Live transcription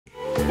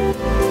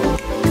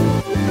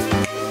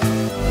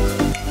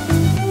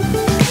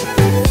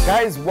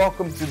Guys,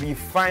 welcome to the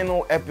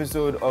final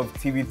episode of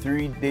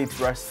TV3 Date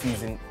Rush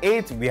Season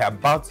 8. We have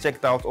about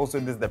checked out. Also,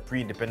 this is the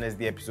pre-Independence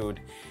Day episode.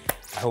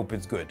 I hope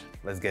it's good.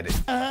 Let's get it.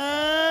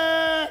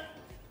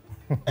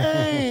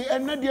 Hey,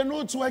 and then you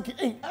know working.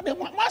 Hey,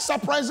 my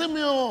surprising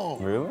me.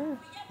 Really?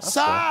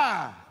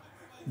 Sir,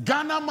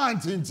 Ghana man,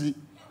 Tinti.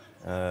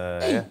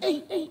 Yeah.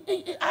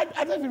 Hey,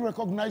 I don't even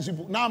recognize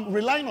you. Now I'm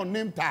relying on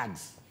name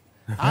tags.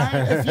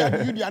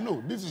 If you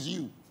know, this is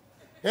you.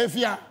 If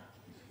you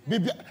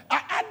baby,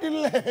 I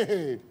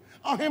delayed.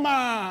 Oh, him,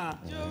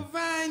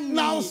 Giovanni.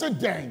 now sit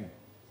down.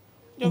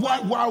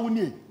 Why we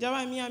need?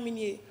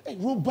 Giovanni, Hey,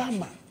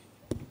 Rubama.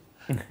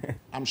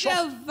 I'm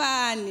shocked.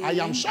 Giovanni. I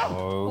am shocked.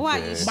 Okay. Why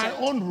are you My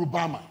shocked? own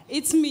Rubama.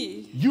 It's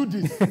me. You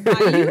did.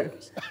 Are you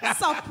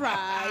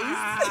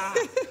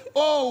surprised?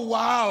 Oh,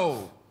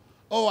 wow.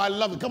 Oh, I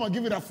love it. Come on,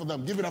 give it up for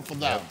them. Give it up for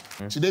them.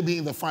 Today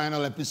being the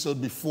final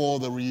episode before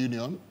the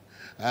reunion.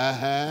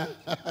 Oh,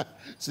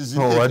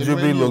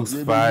 Wajubi looks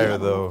fire,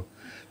 though.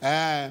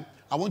 And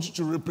I want you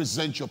to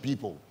represent your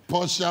people.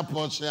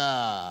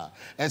 Portia.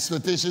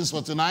 Expectations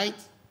for tonight?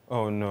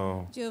 Oh,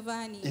 no.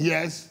 Giovanni.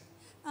 Yes.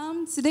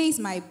 Today is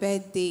my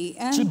birthday.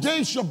 Today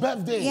is your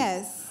birthday?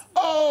 Yes.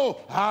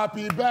 Oh,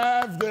 happy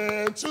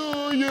birthday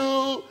to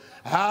you.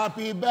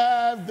 Happy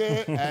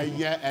birthday. Thank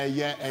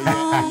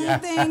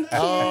you.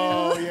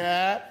 Oh,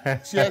 yeah.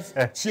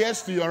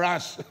 Cheers to your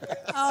rush.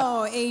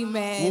 Oh,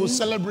 amen. We'll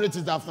celebrate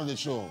it after the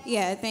show.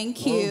 Yeah,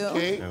 thank you.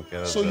 Okay.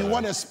 So you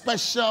want a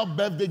special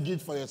birthday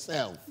gift for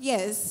yourself?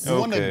 Yes. You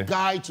want a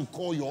guy to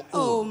call your own?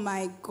 Oh,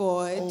 my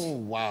God. Oh,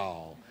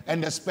 wow.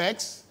 And the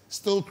specs?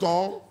 Still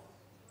tall?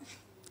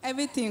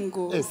 Everything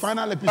goes. Hey,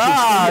 final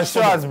episode.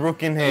 Show has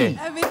broken hair.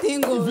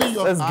 Everything goes.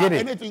 Let's get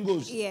it. Anything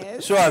goes.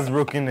 Yes. Show has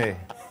broken hair.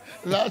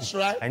 That's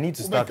right. I need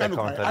to start a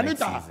counter next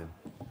season.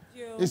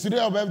 Is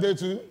today your birthday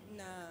too?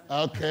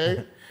 Nah.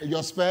 Okay.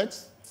 Your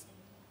specs?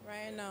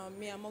 Right now,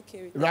 I'm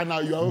okay with Right now,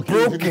 you're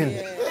okay. Broken.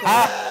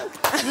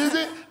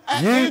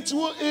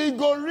 It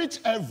go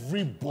reach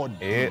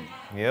everybody.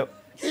 Yep.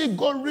 It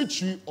go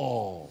reach you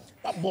all.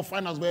 That boy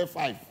finance where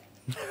 5.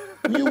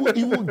 You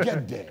will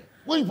get there.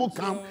 When people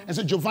come and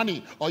say,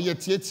 Giovanni, or your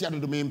tia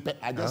do me,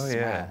 I just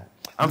smile.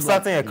 I'm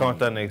starting a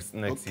counter next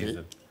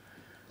season.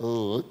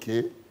 Oh,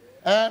 okay.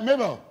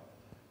 Mabel,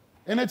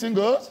 anything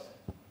goes?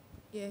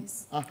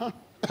 Yes.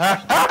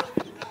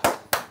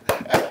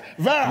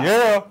 Vera,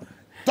 Yeah.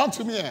 talk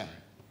to me here.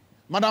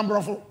 Madam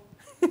Broffle.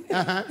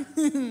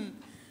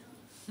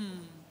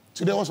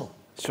 Today also.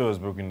 Show has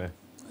broken there.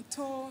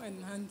 tall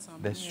and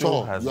handsome. The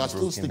show has you are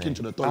still broken sticking it.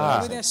 to the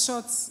tall. With the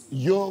shorts.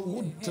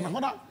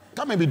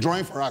 Come and be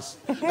drawing for us.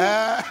 Hey,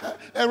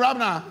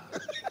 Rabna.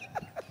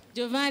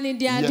 Giovanni,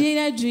 the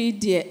idea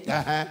dear.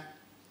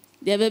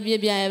 The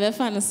baby, I ever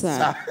found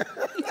sir.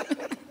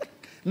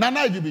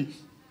 Nana, you be.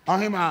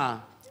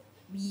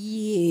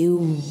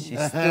 She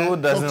still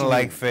doesn't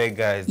like fair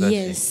guys, does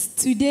yes,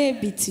 today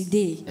be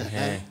today.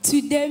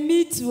 Today,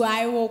 me too,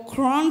 I will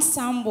crown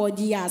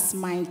somebody as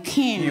my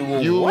king.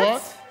 You will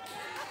what?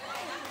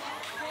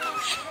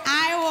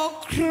 I will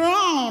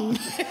crown.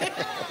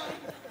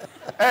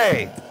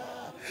 Hey.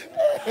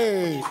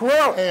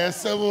 Crown.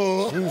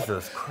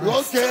 Jesus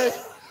Christ. Okay.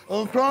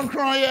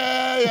 Crown,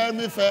 yeah,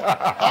 me fair.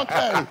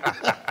 Okay.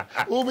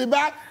 We'll be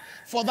back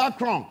for that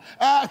crown.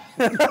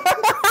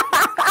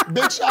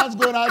 Big shouts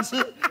going out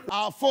to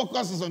our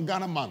focus is on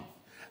Ghana Month.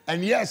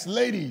 And yes,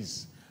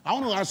 ladies, I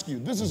want to ask you,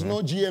 this is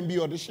no GMB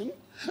audition,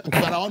 but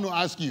I want to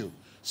ask you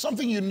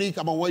something unique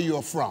about where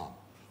you're from.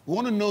 We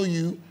want to know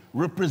you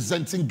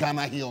representing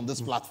Ghana here on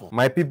this platform.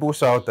 My people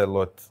shout a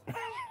lot.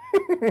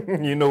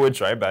 You know what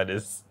tribe that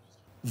is.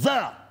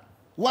 Vera,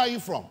 where are you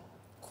from?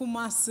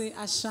 Kumasi,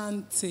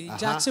 Ashanti,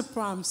 Jachi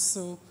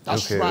Pramso.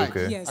 That's okay, right.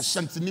 Okay. Yes.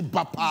 Ashanti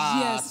Papa.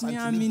 Yes,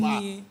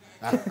 Miamini.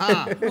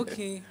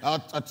 Okay.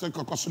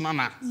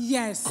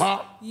 Yes.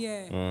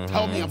 Yeah.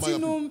 Tell me about your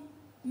people.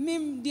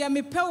 Dear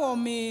me pay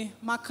me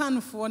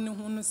makan for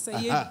no say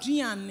ye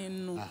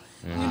duane no.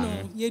 You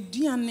know, ye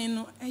duane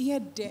no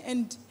de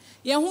and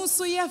ye hu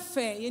so ye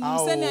fair. Ye nim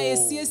say na ye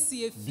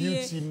siesie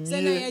fie.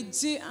 Say na ye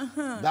gi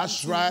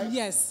That's right.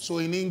 Yes. So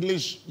in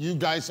English, you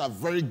guys are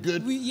very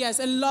good. Yes,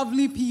 and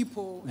lovely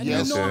people. And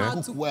Yes, you know how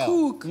cook to well.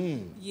 cook.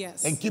 Mm.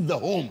 Yes. And keep the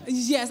home.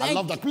 Yes. I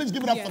love that. Please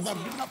give it up for them.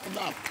 Give it up for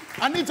them.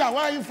 Anita,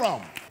 where are you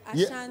from?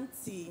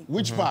 Ashanti.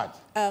 Which part?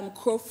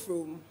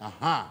 Crofrom.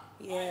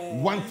 Yeah.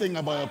 One thing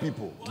about your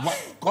people.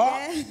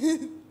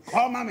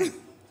 Call mommy.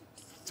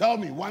 Tell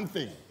me one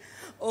thing.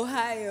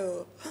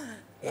 Ohio.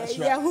 That's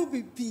Yeah, right. who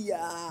be Pia?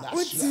 That's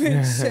What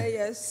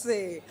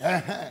say?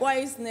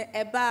 Boys ne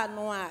eba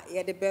noa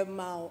ye de be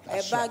mau.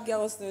 That's Eba right.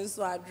 girls ne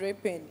so are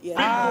draping.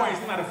 Yeah. Boys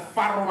not a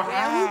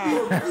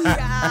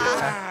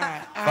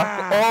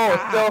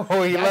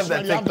Oh, he loves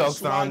That's that when you have the TikTok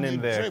sound in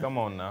swag, there. drip. Come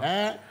on now.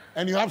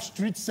 And you have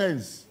street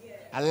sense.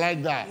 I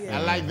like that. I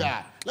like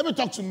that. Let me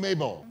talk to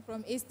Mabel.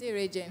 From East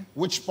region.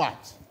 Which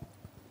part?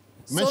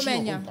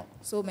 Somanya.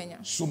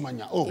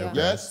 Sumanya. Oh, Yeah.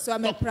 yes. So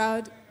I'm a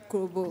proud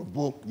Krobo.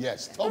 Bo,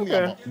 yes. Tell me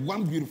about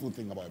one beautiful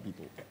thing about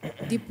people.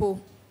 Depot.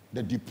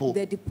 The depot.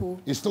 The depot.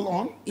 It's still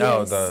on?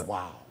 Yes.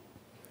 Wow.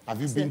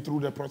 Have you been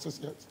through the process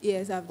yet?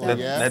 Yes, I've done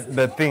it.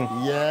 The thing.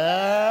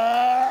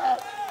 Yeah.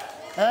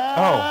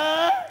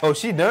 Oh,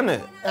 she done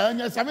it.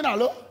 Yes, I mean,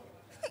 hello?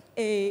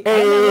 Hey,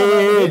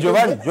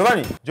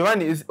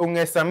 Giovanni is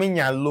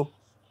ungesaminyalo.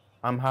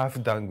 I'm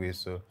half done with,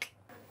 so.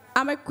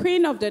 I'm a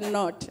queen of the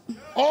north.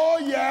 Oh,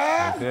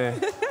 yeah? Okay.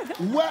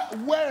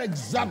 Where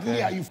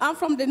exactly are you from? I'm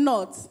from the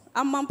north.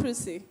 I'm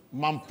Mamprisi.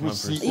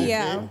 Mamprisi.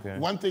 Yeah. Okay.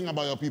 One thing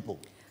about your people.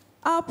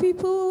 Our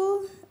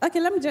people,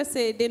 okay, let me just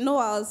say, they know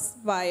us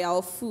by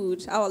our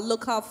food, our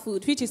local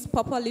food, which is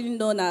popularly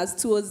known as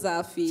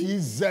Tuozafi.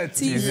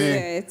 TZ.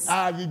 Yes.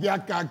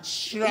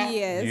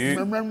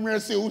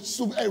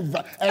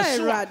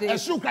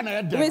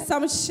 With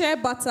some shea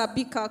butter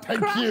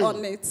bika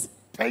on it.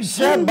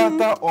 Shea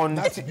butter on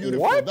That's beautiful.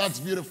 What? That's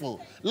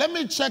beautiful. Let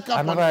me check up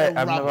on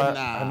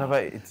I've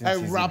never eaten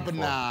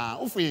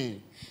Rabana.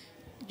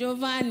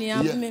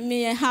 Giovanni,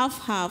 me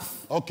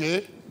half.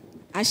 Okay.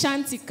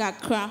 Ashanti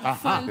kakra,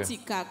 Fanti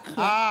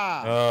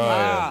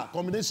kakra.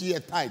 Combination here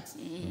tight.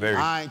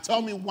 Very.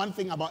 Tell me one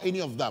thing about any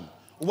of them.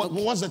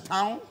 What's the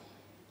town?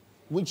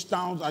 Which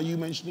towns are you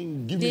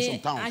mentioning? Give me some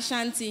towns.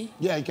 Ashanti.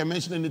 Yeah, you can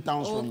mention any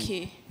towns from me.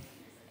 Okay.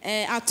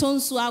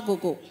 Atonsu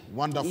Agogo.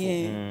 Wonderful.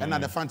 Yeah. And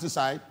at the fancy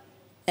side?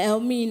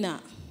 Elmina.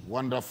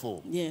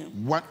 Wonderful. Yeah.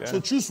 So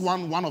choose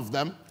one of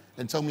them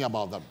and tell me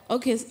about them.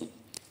 Okay.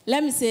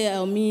 Let me say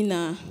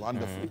Elmina.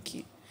 Wonderful.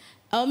 Okay.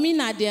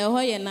 Elmina,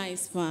 they're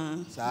nice,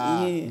 man.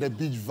 Yeah. The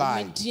beach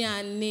vibe.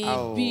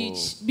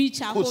 Beach,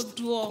 coast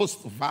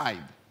vibe.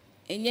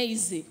 And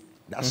easy.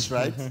 That's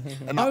right.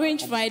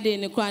 Orange Friday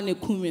in the Kwane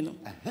Kumino.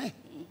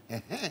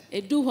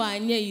 It do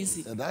one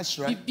easy. That's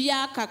right.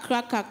 Bibia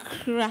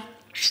kakra.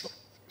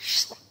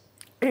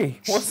 Hey,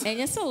 what's and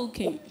yes,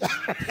 okay.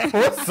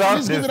 What sound Please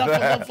is give it up that?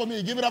 for them for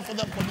me. Give it up for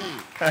them for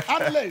me.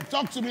 Adelaide,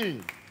 talk to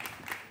me.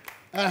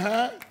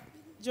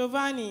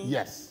 Giovanni.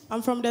 Yes.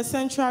 I'm from the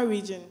central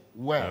region.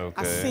 Where?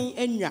 Okay. Asin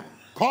Enya.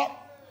 Caught?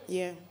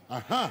 Yeah.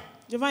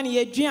 Giovanni,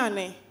 ye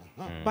Gianne.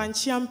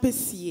 Banchiam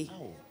Pessie.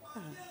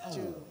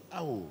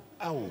 Ow.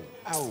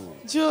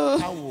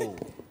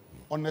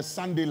 On a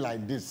Sunday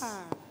like this,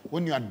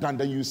 when you are done,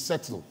 then you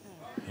settle.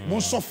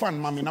 Most so fun,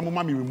 mommy. Now,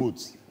 mommy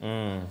remote.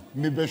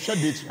 Maybe share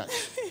date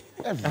right.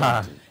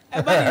 Everything.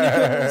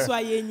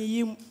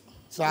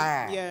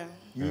 Yeah.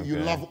 You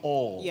love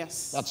all.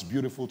 Yes. That's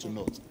beautiful to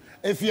note.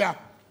 Ifya,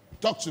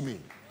 talk to me.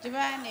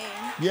 Giovanni,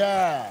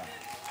 Yeah.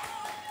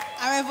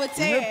 I'm a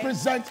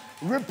Votarian.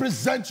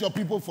 Represent your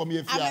people for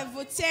me, Ifya. I'm a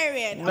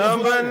Votarian.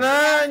 Number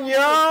 9,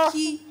 yo.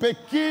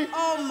 Peki.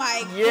 Oh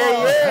my God.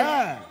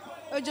 Yeah.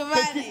 Oh,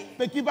 Giovanni.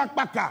 Peki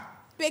Bakpaka.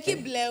 Peki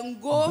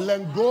Blengo.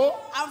 Blengo.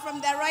 I'm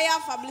from the royal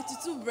family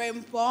to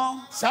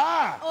Brempong. Sir.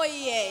 Oh,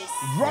 yes.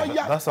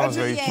 Royal. That sounds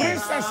very Yes. true.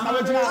 Princess. Oh,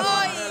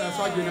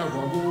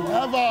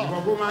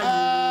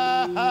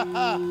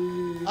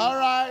 yes. All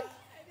right.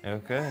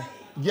 Okay.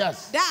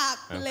 Yes. That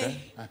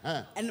play.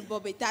 And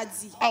Bobby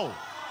Tadzi. Oh.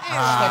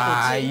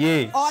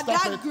 Yeah. Or Stop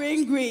that it.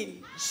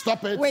 green.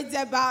 Stop it. With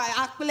the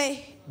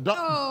play.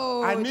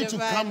 Oh, I need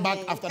Giovanni. to come back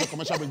after the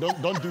commercial break.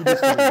 Don't do this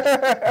to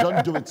me.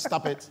 Don't do it.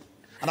 Stop it.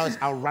 Otherwise,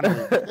 I'll run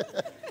away.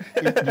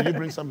 Did you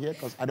bring some here?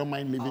 Because I don't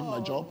mind leaving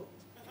my job.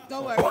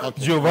 Don't worry.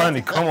 Okay.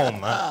 Giovanni, come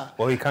on, man.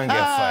 Well, he can't get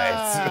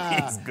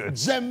fired. He's good.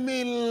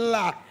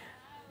 Jamila.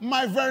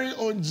 My very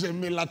own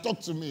Jamila.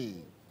 Talk to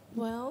me.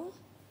 Well,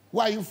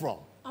 Where are you from?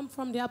 I'm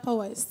from the Upper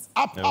West.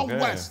 Upper Okay.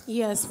 West.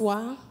 Yes,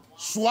 wa.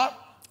 Swa.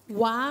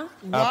 Wa.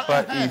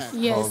 Upper East.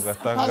 Yes.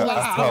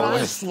 Upper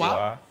West.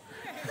 Swap.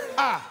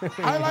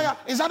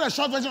 Is that a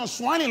short version of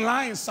Swine in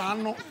Line,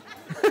 son?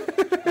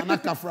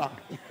 Anakafra.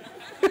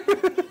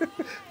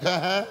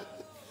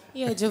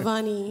 Yeah,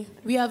 Giovanni.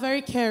 We are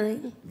very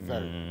caring.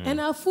 Very. And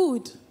our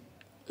food,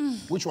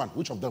 Which one?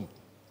 Which of them?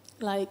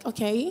 like,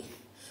 okay,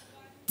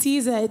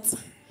 TZ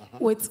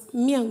with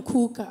mian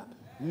kuka.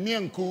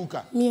 Mian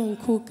kuka. Mian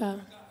kuka.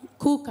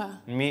 Kuka.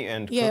 Me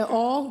and Yeah,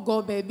 or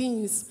gobe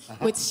beans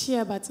with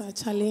shea butter,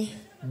 Charlie.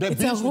 The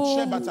It's beans a with shea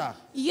whole- butter.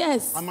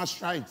 Yes. I must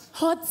try it.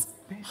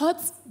 Hot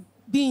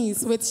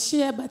beans with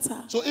shea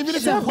butter. So even if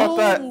It's you a pour,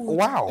 butter, whole-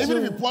 wow. even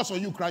if you pour or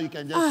you cry, you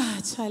can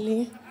just.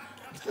 Charlie.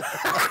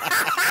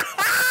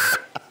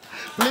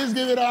 Please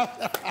give it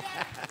up.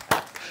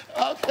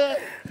 Okay.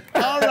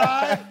 All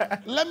right.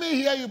 Let me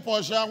hear you,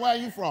 Portia. Where are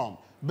you from?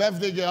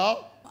 Birthday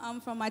girl.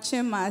 I'm from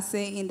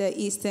Achimase in the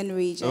eastern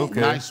region.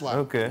 Okay. Nice one.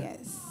 Okay.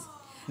 Yes.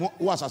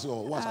 What's as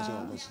well? What's as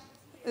well?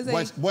 Is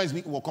Boys, it- boys,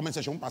 will comment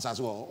section pass as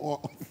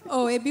well.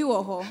 Oh, ebi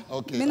woho.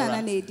 Okay, Me na all na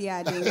right. na edi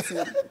ade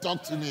nti.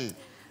 Talk to me.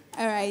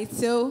 All right.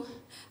 So,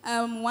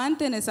 one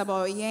thing is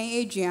about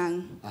yen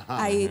aduan.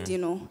 I you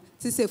know.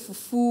 To say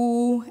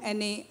fufu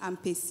ene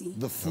ampesi.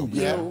 The food,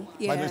 Yeah, yeah?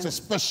 yeah. But there's a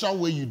special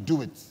way you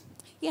do it.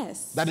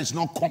 Yes. That is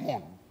not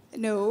common.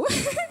 No.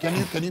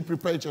 Can you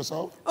prepare it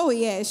yourself? Oh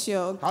yeah,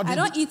 sure. How do I you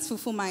don't do- eat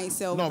fufu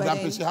myself. No, but but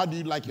then, Ampesi, how do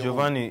you like your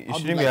Giovanni, own? you How do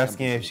shouldn't like be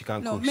asking Ampesi? her if she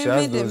can no, cook. me She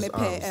has me those me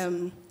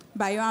arms.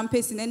 by your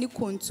ampesi nani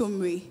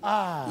kontomre.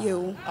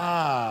 Yo.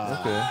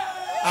 Okay.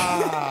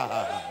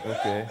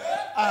 Okay.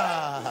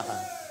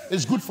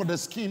 It's good for the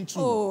skin too.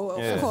 Oh,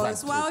 of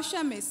course. Well,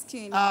 share my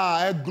skin.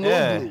 A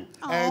glow.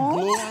 A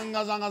glow.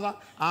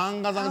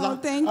 Oh,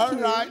 thank you. All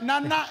right.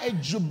 Nana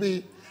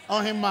Ejubi.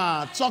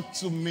 Ohima, talk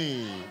to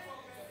me.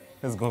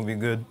 It's gonna be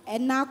good.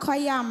 And now call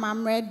your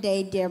mom red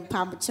day, dear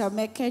Pamcha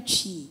make a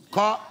chi.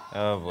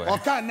 Oh boy.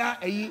 Okay, now,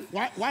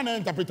 why not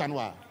interpret and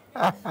why?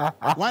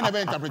 Why never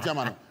interpret your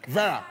man?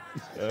 Vera.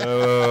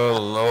 Oh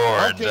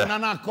Lord. Okay,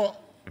 Nana, call.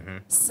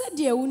 Said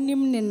you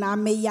unim ni na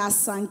me ya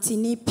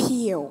santini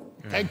pio.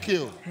 Thank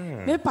you.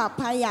 Me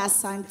papa ya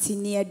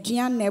santini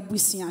aduan na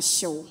abusia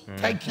show.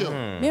 Thank you.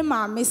 Me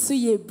mama so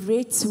ye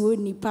bretu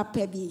ni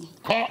papa bi.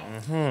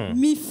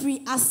 Me free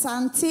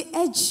asante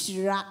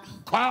ejira.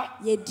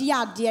 Ye di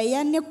ade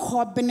ye ne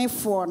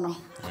kobnefo no.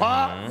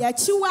 Ya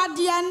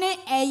chiwade ne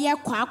eye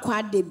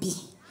kwakwa de bi.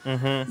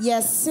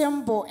 Yes,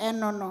 symbol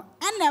enono.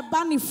 And a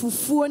bunny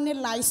fufu ni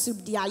light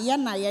soup dia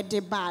na ye de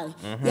buy.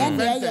 Yen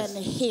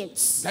ye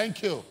hits.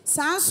 Thank you.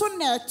 Sanso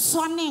na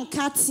toning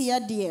katia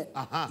de.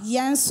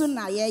 Yenso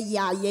na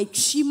ye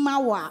chima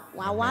wa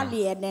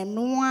wale ne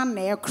noa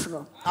na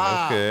ekro.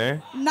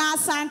 Okay. Na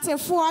sante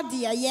for de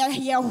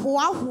ye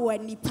hoa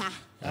nipa.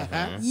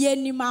 Ye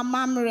ni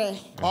mamamre.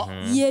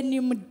 Ye ni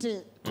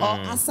mde.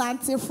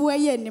 Asante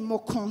fuye ni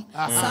mokon.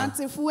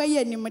 Asante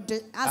fuye ni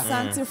mde.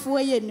 Asante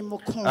fuye ni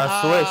mokon.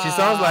 I swear, she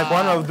sounds like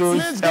one of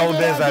those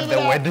elders at the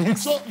wedding.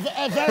 So,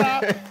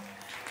 Vera,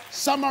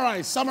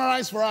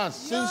 summarize for us.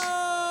 Since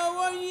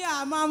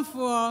man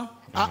for.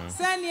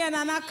 Send you an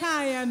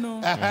anakaya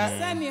no.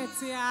 Send you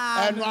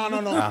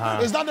no.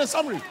 Is that the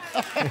summary?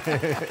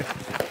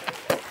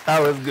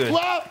 That was good.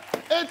 Well,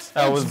 it's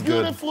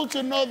beautiful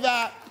to know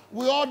that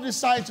we all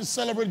decide to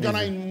celebrate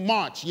Ghana in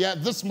March,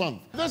 this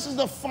month. This is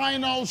the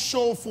final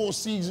show for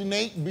season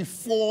 8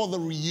 before the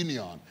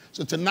reunion.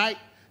 So tonight,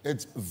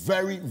 it's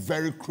very,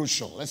 very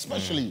crucial,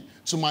 especially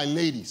to my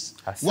ladies.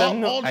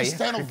 Well, all these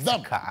 10 of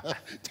them,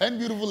 10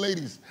 beautiful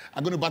ladies,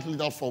 are going to battle it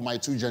out for my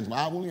 2 gentlemen.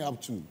 I only have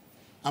 2.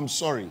 I'm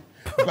sorry,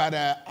 but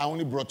I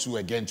only brought 2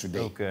 again today.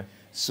 Okay.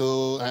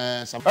 So,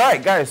 all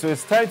right, guys, so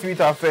it's time to meet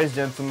our first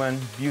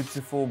gentleman,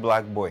 beautiful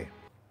black boy.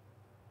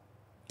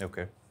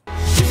 Okay.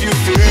 If you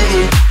feel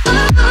it.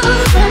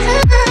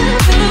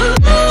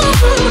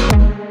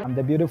 I'm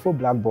the beautiful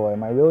black boy.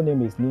 My real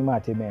name is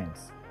Nima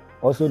Timens,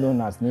 also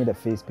known as Nee the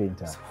Face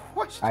Painter.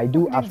 I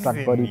do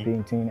abstract body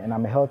painting and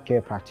I'm a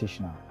healthcare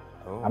practitioner.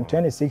 I'm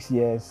 26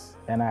 years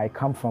and I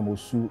come from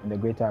Osu in the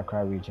Greater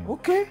Accra region.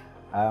 Okay.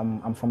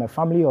 I'm from a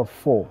family of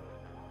 4.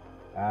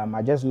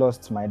 I just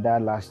lost my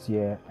dad last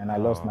year and I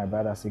lost my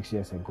brother 6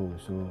 years ago.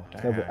 So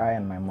I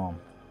and my mom.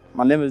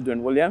 My name is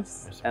Dwayne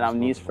Williams and I'm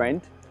Nee's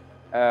friend.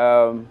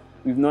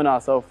 We've known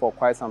ourselves for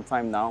quite some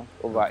time now,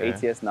 over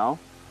 8 years now.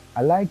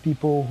 I like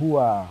people who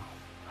are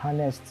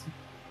honest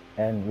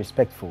and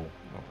respectful.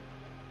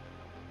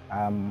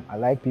 I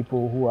like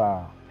people who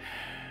are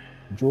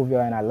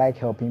jovial and I like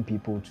helping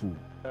people too.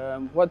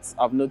 What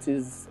I've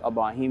noticed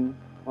about him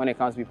when it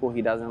comes to people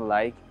he doesn't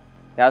like,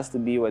 it has to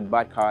be with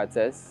bad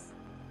characters,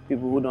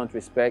 people who don't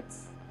respect,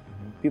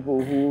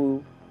 people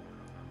who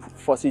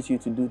forces you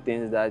to do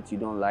things that you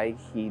don't like.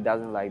 He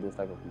doesn't like those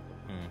type of people.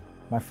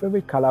 My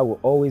favorite color will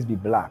always be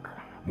black.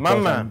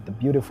 Mama. I'm the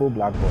beautiful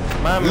black boy.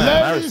 Mama,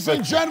 ladies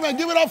and gentlemen,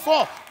 give it up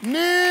for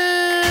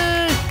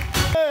Nee.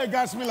 Hey,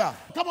 Gasmila.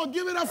 Come on,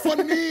 give it up for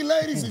Nee,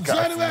 ladies and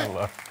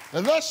gentlemen.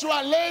 That's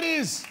right,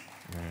 ladies.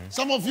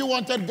 Some of you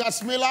wanted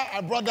Gasmila.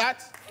 I brought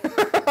that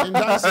in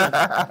dancing.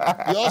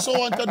 You also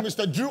wanted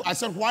Mr. Drew. I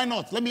said, why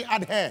not? Let me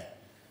add hair.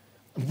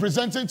 I'm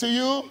presenting to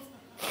you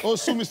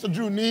also Mr.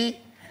 Drew Nee,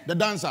 the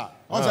dancer.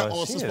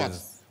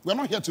 We're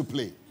not here to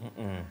play.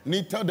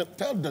 Need tell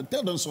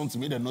them something to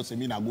me. They not say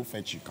me now go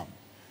fetch you. Come.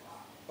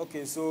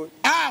 Okay, so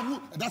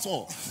that's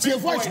all. Your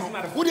voice, no.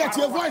 Who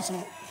your voice,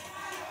 no?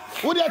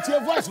 Who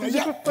your voice, no?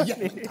 Yeah.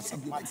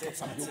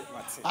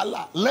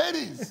 Allah,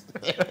 ladies.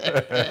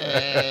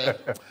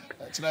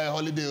 It's not a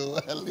holiday,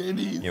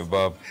 ladies. Yeah,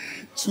 Bob.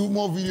 2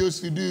 more videos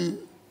to do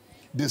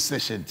this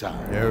session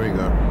time. Here we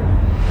go.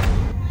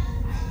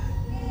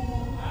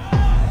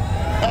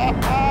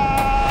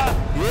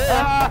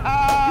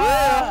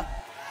 Yeah.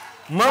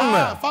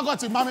 Mama.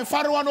 Forgot it. Mami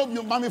Farwa no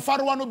bio. Mami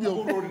Farwa no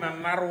bio.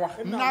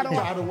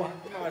 Narwa.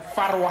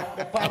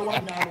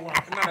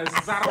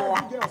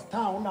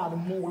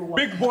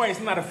 Big boys,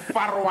 not a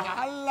Farwa.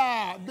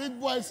 Allah, big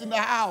boys in the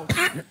house.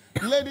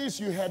 Ladies,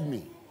 you heard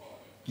me.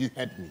 You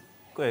heard me.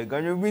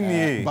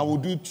 But we'll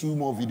do 2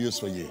 more videos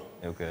for you.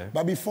 Okay.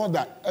 But before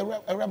that,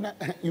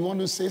 you want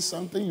to say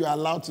something? You're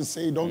allowed to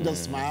say. Don't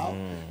just smile.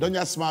 Don't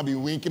just smile. Be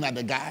winking at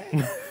the guy.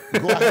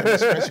 Go ahead and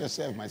express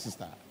yourself, my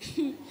sister.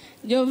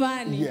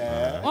 Giovanni.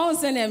 Yeah. Oh,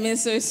 send a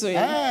message.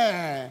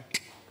 Hey.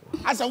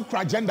 As I'm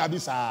agenda,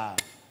 this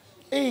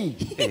Hey.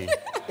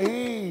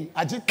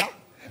 Ajita.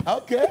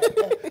 Okay.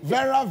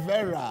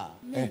 Vera.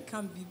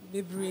 Can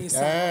be brave.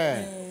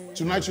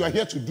 Tonight you are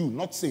here to do,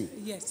 not say.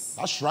 Yes.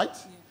 That's right.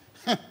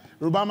 Yeah.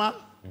 Rubama,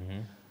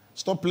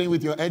 stop playing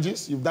with your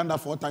edges. You've done that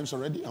 4 times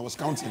already. I was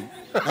counting.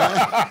 You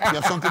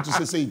have something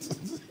to say it.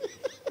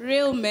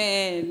 Real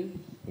men.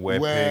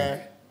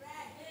 Where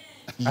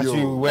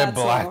Actually, we wear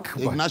black.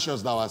 but-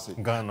 Ignatius, that was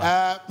it.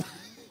 Ghana.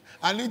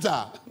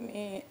 Anita.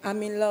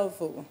 I'm in love.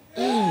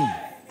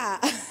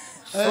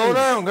 Slow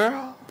down,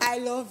 girl. I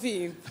love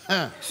him.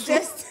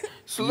 Just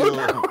Slow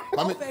down.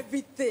 love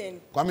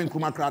everything. Kwame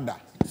Nkrumah Krada.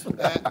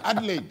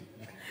 Adelaide.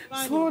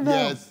 Slow down.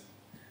 Yes.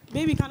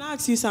 Baby, can I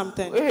ask you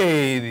something?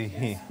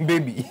 Hey,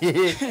 baby.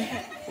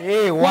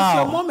 Hey, Was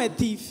your wow. mom a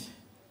thief?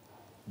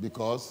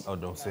 Because? Oh,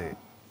 don't say it.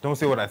 Don't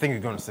say what I think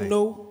you're going to say.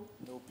 No.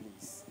 No,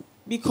 please.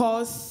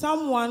 Because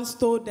someone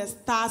stole the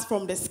stars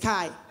from the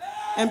sky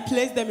and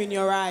placed them in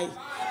your eye.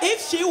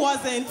 If she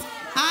wasn't,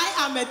 I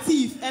am a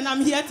thief and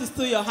I'm here to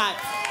steal your heart.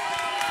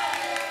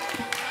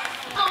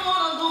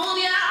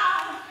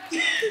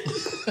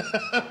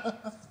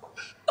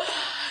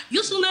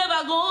 You should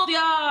never go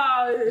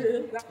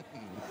there.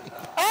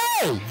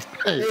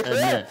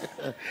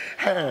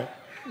 Hey.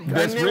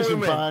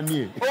 Desperation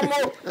pioneer.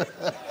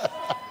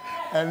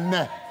 And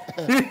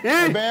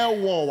bear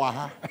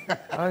war.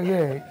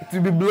 Okay.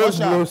 To be blows,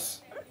 Osha.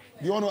 blows.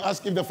 Do you want to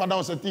ask if the father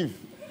was a thief?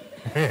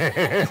 No.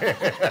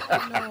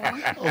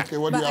 Okay,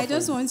 what do But you I have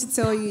just for want to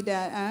tell you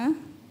that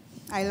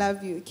I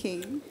love you,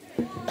 King.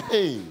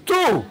 Hey.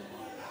 Two.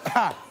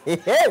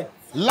 Hey.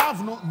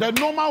 Love, no, the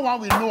normal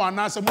one we know and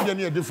now some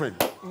are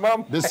different.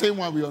 Mom. The same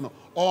one we all know.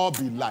 All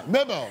be lie.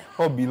 Mabel.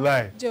 Or be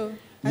lying. Joe,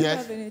 I Yes.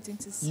 don't have anything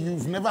to say.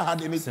 You've never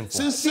had anything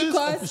Simple. since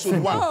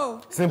episode 1.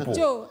 Oh, Simple.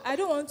 Joe, I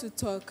don't want to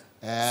talk.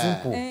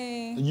 Simple.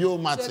 You So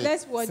matter.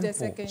 let's watch the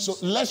second. So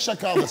let's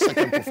check out the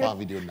second profile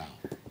video now.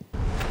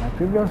 My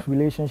previous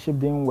relationship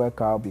didn't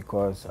work out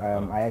because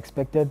I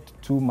expected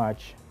too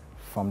much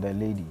from the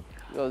lady.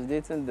 I was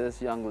dating this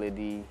young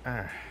lady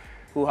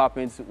who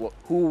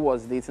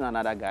was dating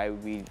another guy.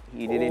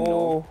 He didn't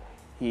know.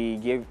 He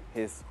gave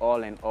his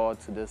all and all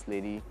to this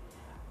lady.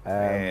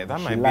 That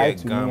She might be a lied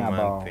to me gunman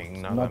about thing.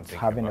 Now that I'm not thinking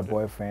having a about it.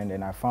 boyfriend,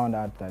 and I found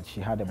out that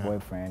she had a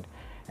boyfriend,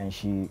 and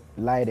she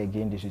lied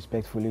again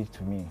disrespectfully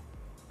to me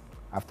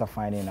after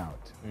finding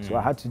out. So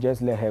I had to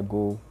just let her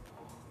go,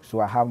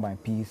 so I have my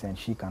peace and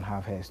she can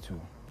have hers too.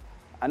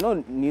 I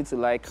don't need to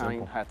like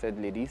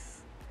kind-hearted ladies.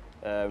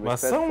 But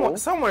Respectful.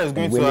 someone is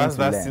going to willing ask to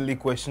that learn silly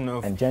question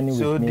of, and journey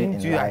so with me didn't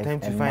in you have life time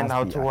to and find must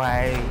out be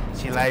why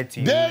she lied to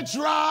you? Date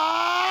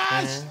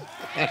rush!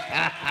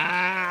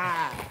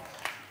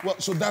 Well,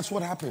 so that's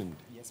what happened.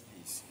 Yes,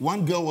 please.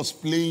 One girl was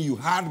playing you,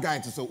 hard guy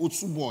to say,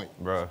 Otsu boy.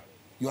 Bro,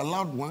 You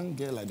allowed one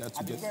girl like that to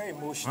I'm get. very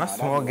emotional. that's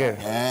small girl.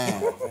 Yeah.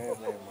 Very, very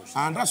emotional.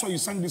 And that's why you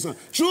sang this song.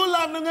 True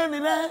love, no gonna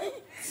die.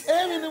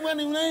 Everyone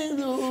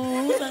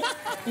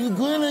you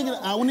going to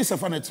I want to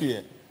suffer it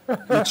here.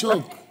 You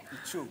choke. You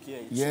choke, yeah.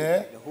 You Yeah.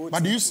 choke. The whole But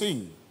do thing. you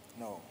sing?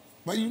 No.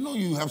 But you know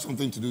you have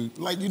something to do.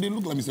 Like you didn't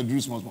look like Mr. Drew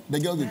Small. The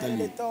girl they tell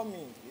They you. tell me.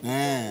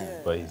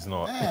 Yeah. But he's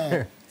not.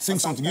 Yeah. Sing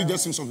something. You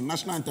just sing something.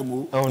 National anthem.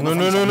 Oh,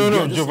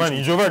 no,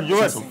 Giovanni.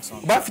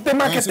 But Sing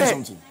market.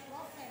 something.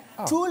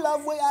 True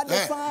love, we are the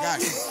Yeah, fun.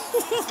 guys.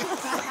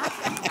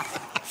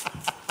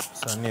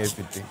 Sunny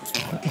everything.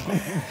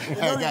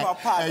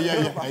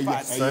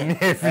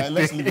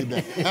 Let's leave it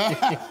there.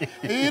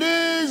 It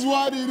is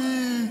what it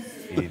is.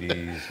 It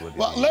is what it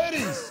Well, is.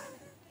 ladies,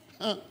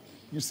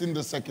 you've seen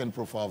the second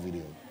profile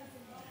video.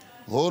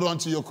 Hold on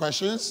to your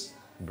questions.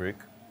 Break.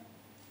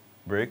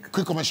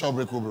 Quick commercial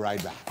break. We'll be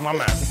right back. My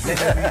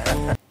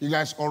man. You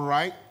guys all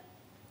right?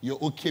 You're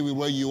okay with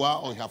where you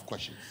are, or you have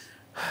questions?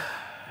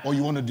 Or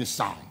you want to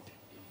decide?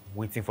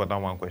 Waiting for that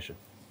one question.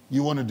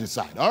 You want to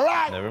decide. All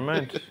right. Never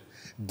mind.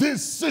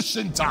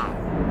 Decision time.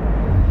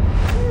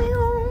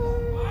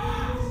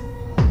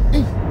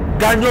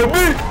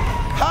 Ganyobi!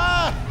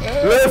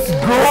 Let's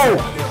go!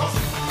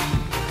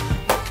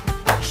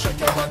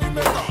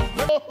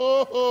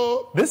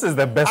 This is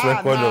the best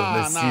record of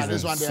the season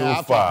this one they so have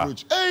to far.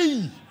 approach.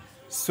 Hey!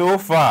 So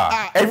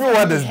far.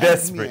 Everyone you is heard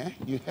desperate. me,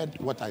 eh? You heard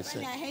what I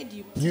said. I heard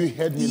you. You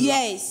heard me.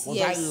 Yes, Was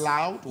yes. I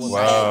loud? Was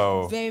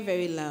Wow. Very,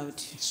 very loud.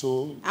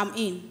 So, I'm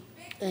in.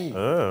 hey.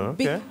 Oh,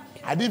 Big- okay.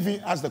 I didn't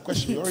even ask the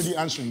question. You already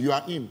answered. You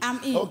are in.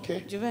 I'm in.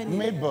 Okay. Giovanni.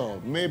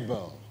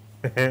 Mabel.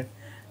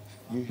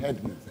 You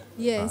heard me.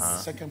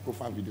 Yes, Second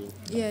profile video.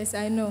 yes,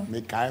 I know.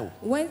 Mikhail.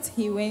 When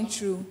he went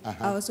through, I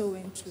also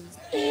went through.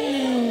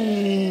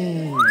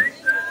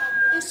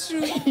 It's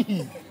true.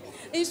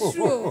 It's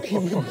true.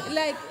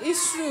 Like,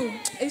 it's true.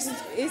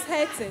 It's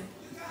hurting.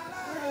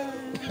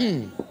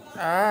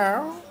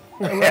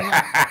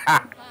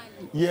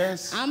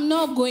 Yes. I'm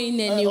not going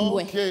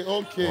anywhere.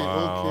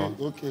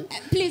 Okay.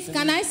 Please,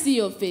 can I see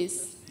your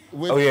face?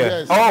 Wait, Oh, yeah.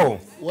 yes. Oh.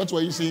 What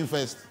were you seeing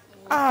first?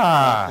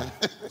 Yeah,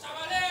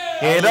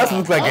 it does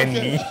look like a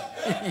knee.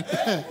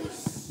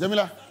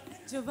 Jamila,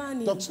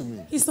 Giovanni, talk to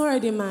me. he's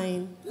already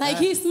mine. Like,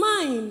 he's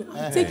mine.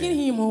 I'm taking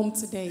him home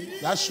today.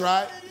 That's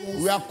right.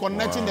 We are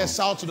connecting the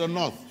south to the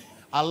north.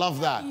 I love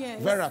that.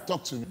 Yes. Vera,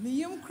 talk to me.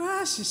 Miyam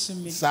crashes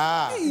me.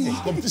 Sir,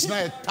 competition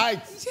is tight.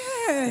 Yes.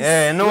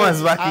 Yeah, no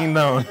one's backing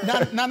down.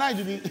 Nana,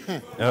 you mean?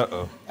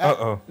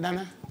 Uh-oh.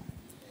 Nana.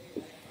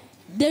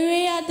 The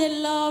way I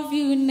love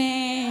you,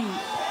 name.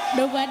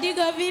 Nobody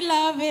gonna be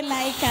loving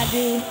like I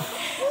do.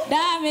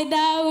 Damn it,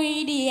 down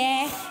with the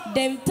air.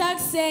 Them talk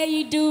say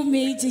you do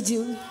me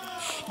juju.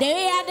 The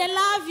way I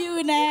love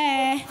you,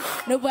 nah.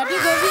 Nobody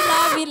go be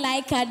love me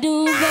like I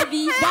do,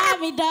 baby. Buy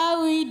me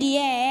down with the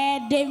air.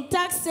 Them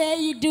talk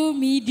say you do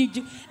me, did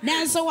you?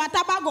 Now so what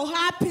about go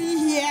happy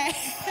here?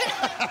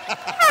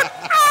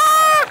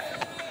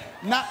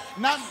 Now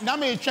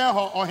me share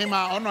or him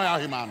or no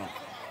him no.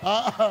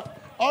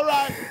 All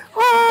right.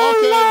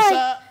 Okay,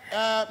 sir.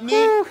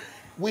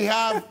 We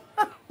have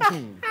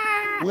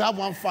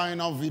one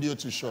final video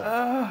to show.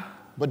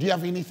 But do you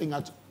have anything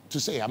to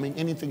say? I mean,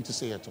 anything to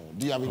say at all?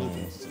 Do you have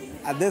anything to say?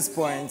 At this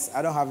point,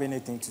 I don't have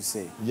anything to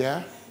say.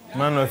 Yeah?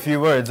 Man, a few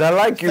words. I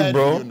like you,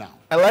 bro.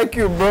 I like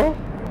you, bro.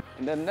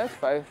 In the next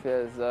 5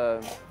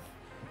 years,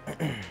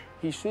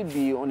 he should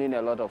be owning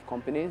a lot of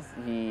companies.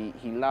 He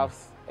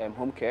loves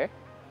home care.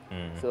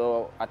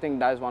 So I think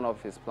that's one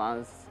of his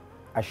plans.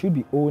 I should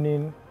be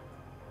owning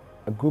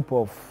a group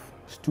of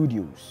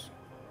studios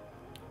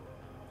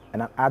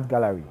and an art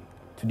gallery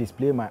to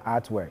display my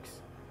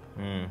artworks.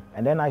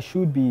 And then I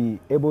should be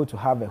able to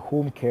have a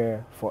home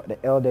care for the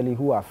elderly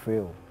who are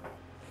frail.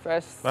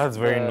 First, that's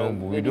very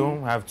noble. We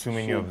don't have too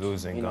many of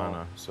those in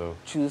Ghana. So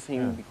choose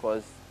him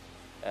because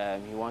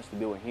he wants to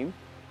be with him.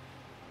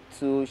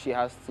 2, she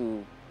has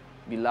to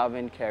be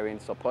loving, caring,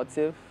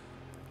 supportive.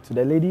 To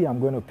the lady I'm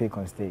going to pick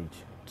on stage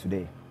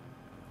today,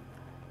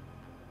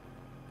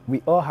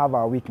 we all have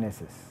our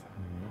weaknesses.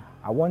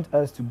 I want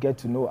us to get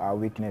to know our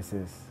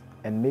weaknesses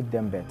and make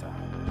them better.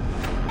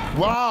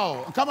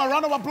 Wow! Come on,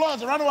 round of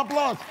applause, round of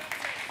applause.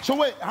 So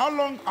wait, how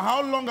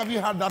long have you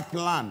had that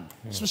plan,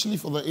 especially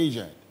for the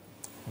aged?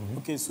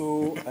 Okay,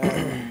 so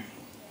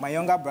my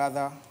younger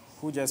brother,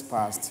 who just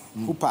passed,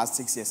 who passed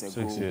 6 years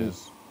ago, 6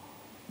 years,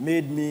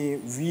 made me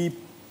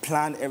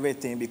re-plan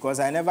everything because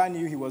I never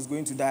knew he was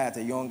going to die at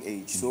a young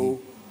age.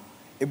 So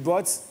it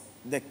brought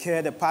the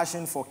care, the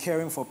passion for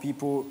caring for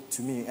people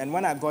to me. And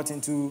when I got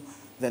into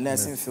the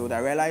nursing field, I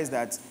realized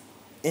that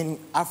in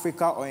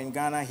Africa or in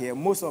Ghana here,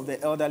 most of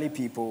the elderly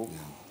people,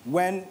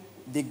 when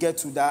they get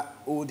to that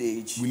old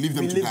age, we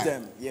leave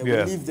them. Yeah,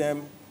 we leave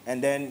them,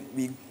 and then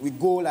we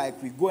go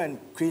and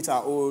create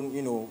our own,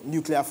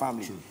 nuclear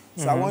family.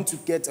 So I want to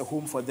get a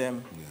home for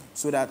them,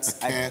 so that so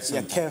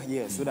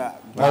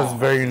that that's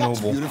very noble.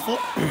 That's beautiful.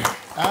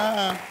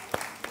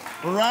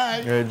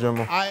 Right.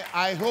 Yeah,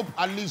 I hope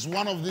at least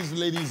one of these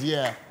ladies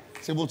here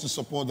is able to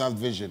support that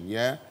vision.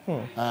 Yeah,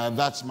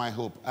 that's my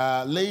hope.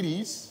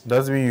 Ladies,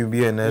 does mean you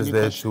be a nurse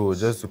there too?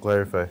 Just to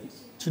clarify.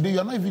 Today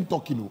you're not even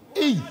talking.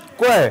 Hey,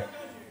 Kwe,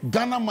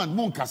 Ghana man,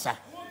 Monkasa.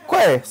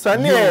 Kwe,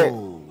 Sani,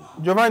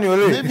 Giovanni,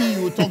 maybe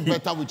you will talk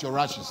better with your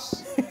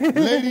rashes,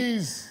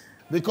 ladies.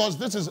 Because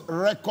this is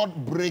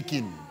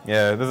record-breaking.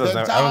 Yeah, this is.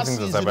 I don't think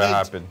this has ever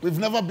happened. We've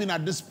never been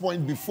at this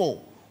point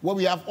before, where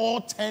we have all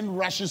 10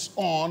 rushes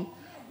on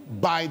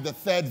by the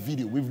 3rd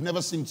video. We've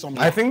never seen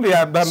something. I think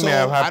that may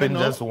have happened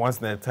just once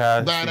in the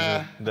entire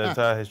season, the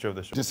entire history of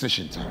the show.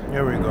 Decision time.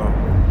 Here we go.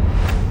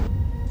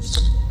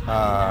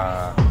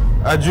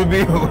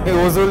 Ajubi, it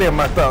was only a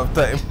matter of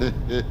time.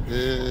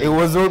 It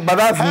was, but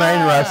that's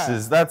 9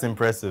 rushes. That's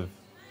impressive.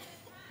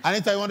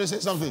 Anita, you want to say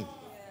something?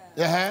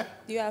 Yeah.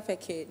 Do you have a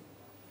kid?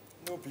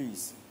 No,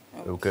 please.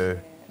 Okay.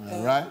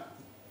 All right.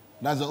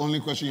 That's the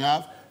only question you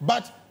have.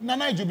 But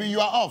Nana Jubi,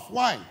 you are off.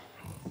 Why?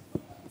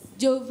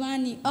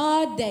 Giovanni,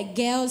 all the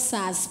girls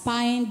are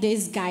spying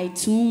this guy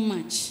too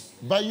much.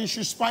 But you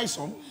should spy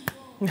some.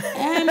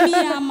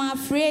 I'm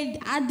afraid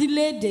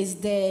Adelaide is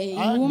there.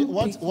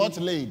 What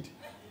laid?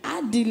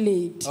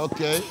 Adelaide.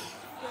 Okay.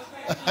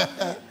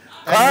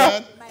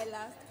 And my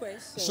last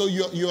question. So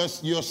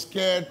you're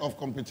scared of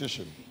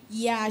competition?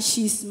 Yeah,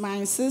 she's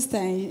my sister.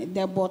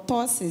 The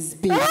botos is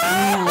big.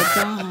 I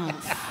don't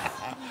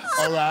have.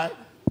 All right.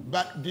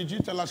 But did you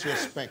tell us your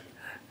spec,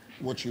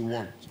 what you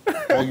want?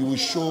 Or you will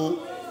show?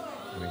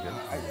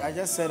 I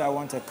just said I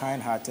want a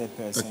kind-hearted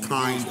person. A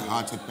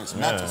kind-hearted person.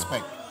 Yeah. That's a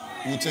spec.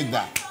 We'll take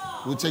that.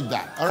 We'll take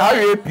that. All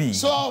right.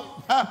 So,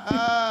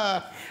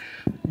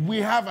 we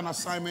have an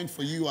assignment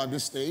for you at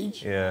this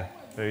stage. Yeah,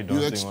 very daunting.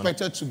 You're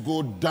expected to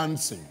go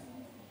dancing.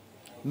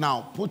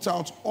 Now, put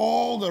out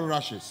all the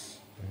rushes.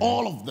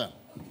 All of them.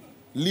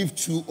 Leave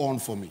 2 on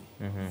for me.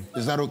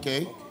 Is that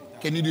okay?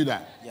 Can you do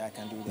that? Yeah, I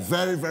can do that.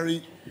 Very,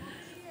 very,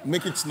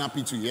 make it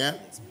snappy too, yeah?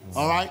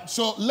 All right.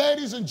 So,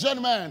 ladies and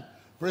gentlemen,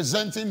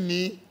 presenting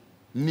me,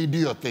 do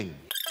your thing.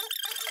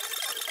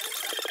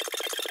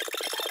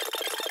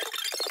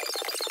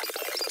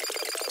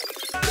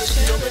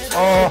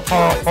 Oh,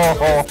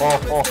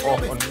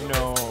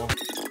 no.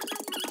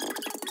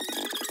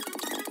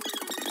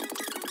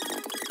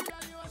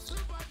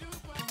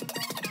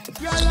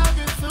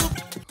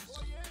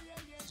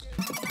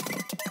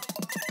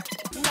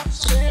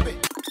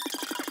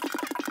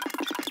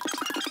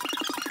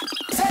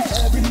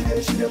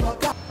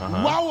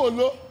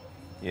 Wow,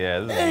 yeah,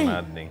 this is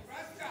maddening.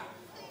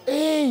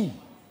 Hey!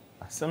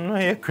 I'm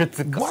not here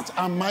critical. What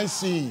am I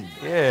seeing?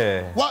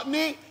 Yeah. What,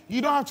 Nee?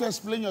 You don't have to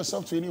explain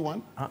yourself to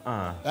anyone.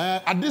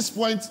 At this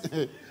point,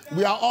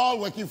 we are all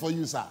working for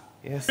you, sir.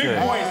 Yes, sir. Big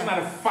boy is not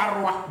a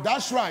farwa.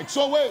 That's right.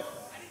 So wait,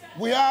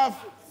 we have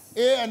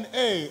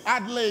A&A,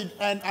 Adelaide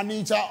and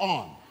Anita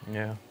on.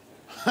 Yeah.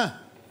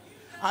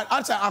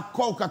 I say I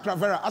call kakra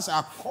Vera. I say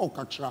I call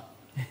kakra.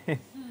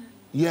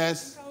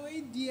 Yes.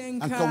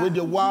 And with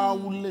the wow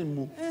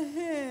lemu.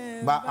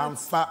 But I'm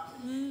fat.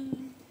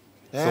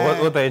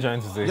 So what are you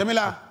trying to say?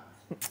 Jamila.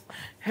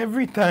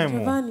 Every time.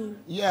 Giovanni.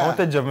 Yeah. I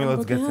wanted Jamila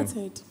to get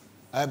him.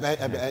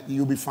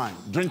 You'll be fine.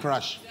 Drink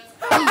rush.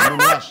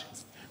 Rush.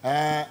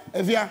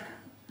 Evia.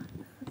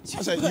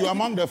 I said you're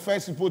among the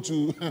first people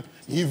to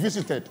he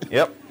visited.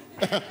 Yep.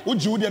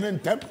 Would you then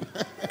temp?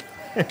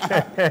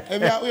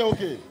 Evia, we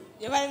okay?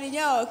 You're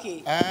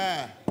okay.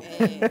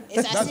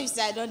 It's as if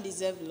I don't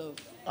deserve love.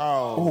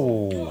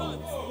 Oh.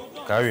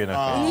 Carry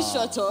Will you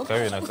shut up?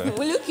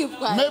 Will you keep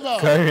quiet? Mabel.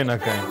 Carry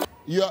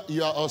you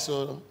are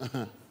also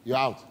you're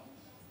out.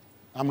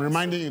 I'm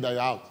reminding you that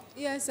you're out.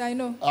 Yes, I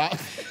know. All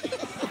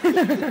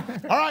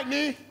right,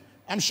 Nee.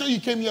 I'm sure you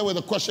came here with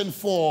a question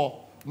for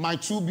my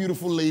two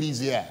beautiful ladies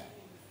here.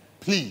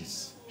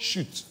 Please,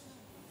 shoot.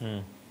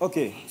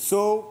 Okay,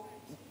 so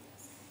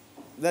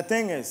the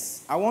thing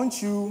is, I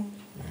want you,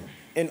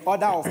 in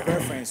order of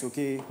preference,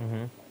 okay,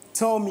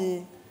 tell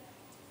me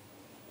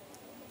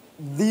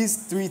these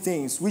three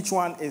things. Which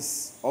one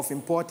is of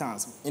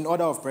importance in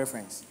order of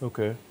preference?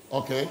 Okay.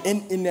 Okay.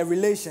 In a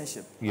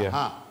relationship.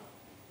 Yeah.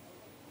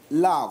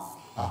 Love.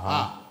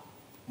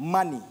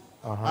 Money.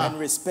 And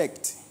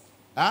respect.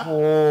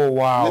 Oh,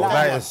 wow. Love,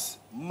 That is...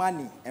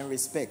 money and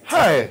respect.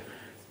 Hey.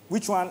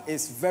 Which one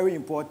is very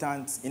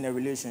important in a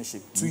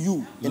relationship to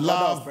you in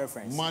Love, order of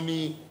preference?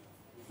 money,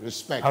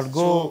 respect. I'll go...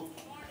 So,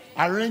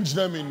 arrange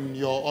them in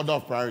your order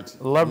of priority.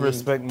 Love,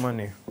 respect,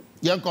 money.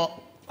 Yanko.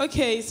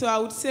 Okay, so I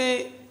would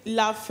say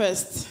love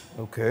first.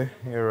 Okay,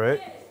 you're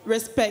right.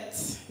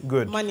 Respect.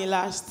 Good. Money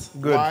last.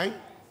 Good. Why?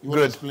 You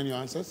want to explain your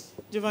answers?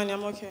 Giovanni,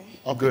 I'm okay.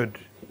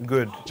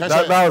 Good.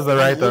 That was the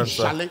right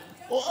answer.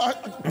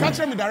 Catch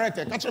me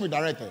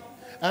director.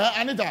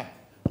 Anita.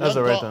 That's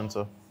the right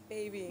answer.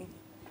 Baby.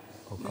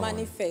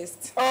 Money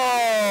first. Oh,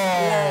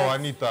 love.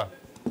 Anita.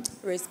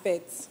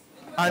 Respect.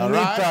 Anita,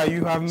 right.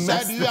 You have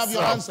messed do you have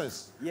your up.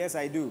 answers? Yes,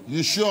 I do.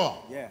 You sure?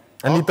 Yeah.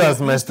 Anita has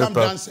messed please it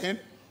come up. dancing.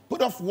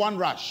 Put off one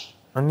rush.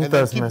 Anita and then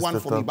has keep messed one it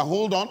for me. up. But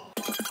hold on.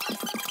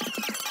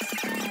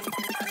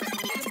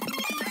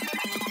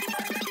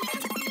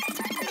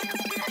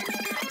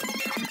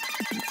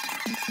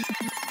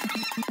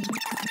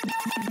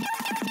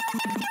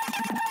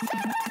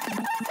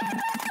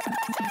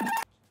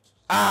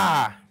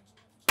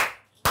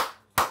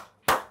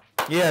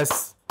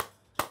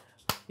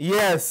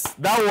 Yes,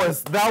 that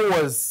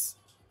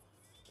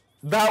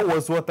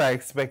was what I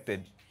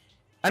expected.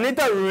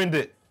 Anita ruined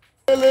it.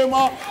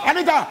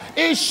 Anita,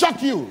 it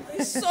shocked you.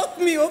 It shocked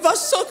me,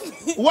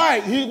 overshocked me. Why?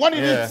 What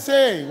did he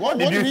say? What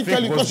did he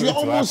tell you? was Because you're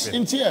going to almost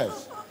happen? in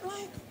tears.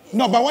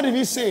 No, but what did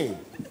he say?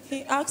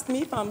 He asked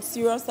me if I'm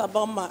serious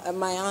about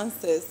my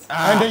answers.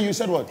 And then you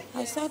said what?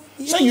 I said,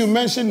 yes. So you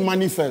mentioned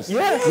money first.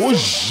 Yes.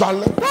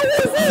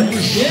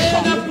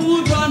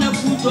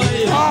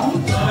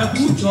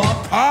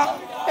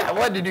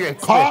 What did you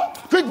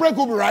expect? Quick break,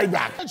 we'll be right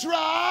back. It's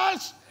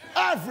Rush,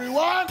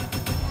 everyone.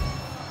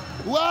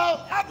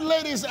 Well, that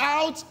lady's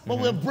out, but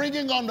we're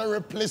bringing on the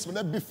replacement,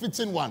 a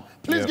befitting one.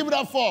 Please give it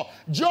up for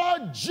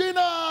Georgina.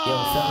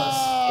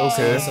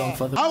 Okay.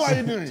 How are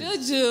you doing?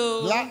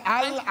 Juju.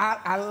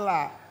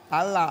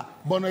 Allah.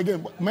 But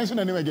again, mention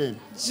the name again.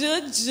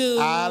 Juju.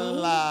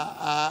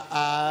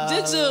 Allah.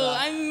 Juju,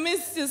 I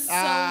miss you so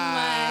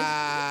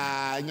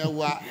much.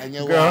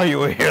 Girl, you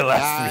were here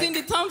last week.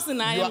 Cindy Thompson,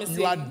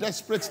 You are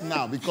desperate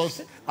now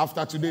because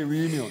after today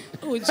reunion.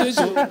 Oh,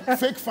 Juju.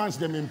 Fake fans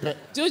them in pet.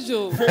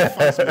 Juju. Fake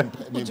fans them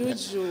in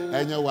Juju.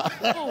 Anyway,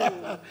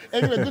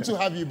 good to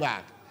have you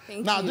back.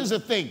 Thank now, you. this is the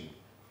thing.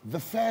 The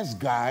first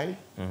guy,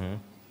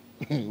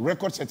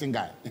 record-setting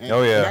guy.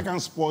 Oh, yeah. I can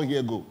spoil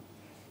here, go.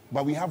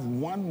 But we have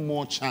one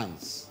more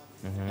chance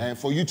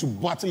for you to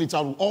battle it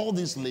out with all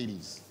these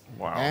ladies.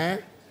 Wow.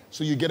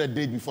 So you get a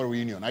date before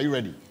reunion. Are you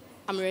ready?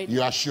 I'm ready.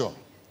 You are sure?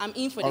 I'm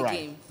in for All the right.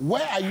 game.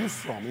 Where are you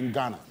from in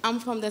Ghana? I'm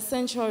from the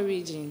central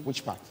region.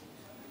 Which part?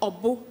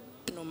 Obo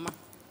Noma.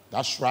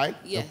 That's right.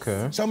 Yes.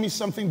 Okay. Tell me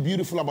something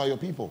beautiful about your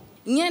people.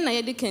 Nye na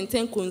yedi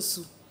kenten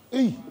konsu.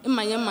 Hey,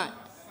 Ima yema.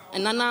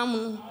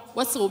 Enanamu.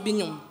 What's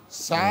obinyom?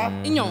 sir.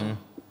 Inyom.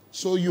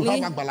 So you have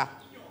Agbala.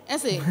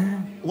 Ese.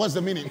 What's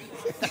the meaning?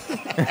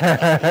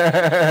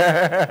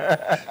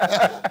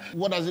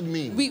 What does it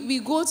mean? We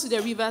go to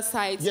the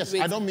riverside. Yes,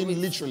 I don't mean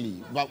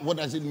literally, but what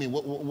does it mean?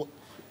 What?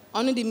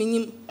 Only the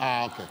meaning.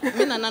 Okay.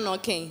 Me nana no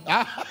ken.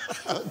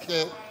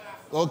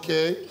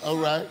 Okay, all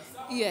right.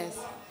 Yes.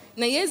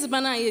 Na yezi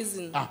bana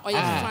yezin.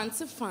 Oya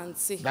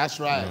fancy. That's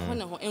right.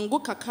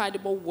 Ngo kakra de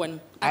bo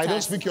won. I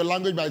don't speak your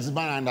language, but it's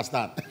bad, I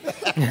understand.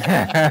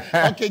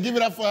 Okay, give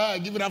it up for her.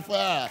 Give it up for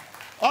her.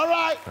 All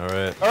right.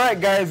 All right,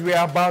 guys, we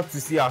are about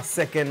to see our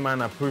second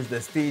man approach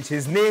the stage.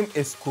 His name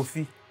is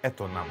Kofi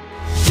Etonam.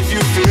 If you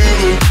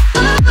feel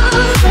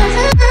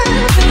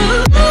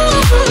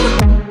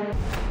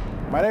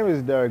My name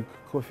is Derek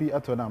Kofi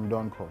Etonam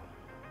Donko,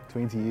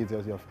 28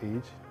 years of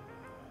age,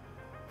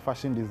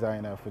 fashion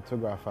designer,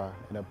 photographer,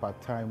 and a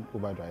part-time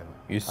Uber driver.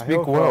 You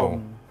speak well.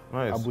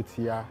 Nice.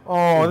 Abutia.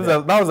 Oh,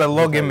 that was a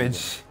log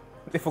image.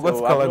 They forgot to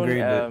I've color known, grade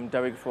it.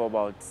 Derek for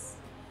about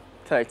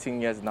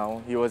 13 years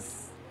now. He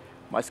was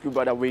my school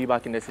brother way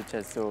back in the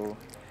SHS, so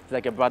he's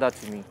like a brother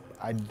to me.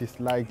 I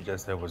dislike You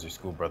just said was your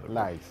school brother.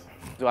 lies.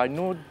 So I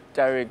know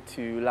Derek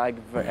to like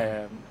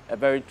a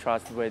very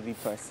trustworthy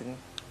person.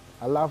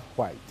 I love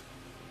white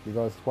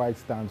because white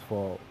stands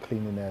for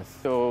cleanliness.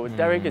 So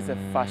Derek is a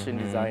fashion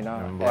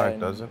designer. And black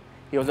doesn't.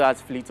 He also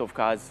has fleet of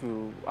cars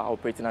who are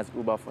operating as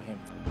Uber for him.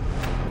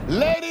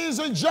 Ladies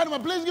and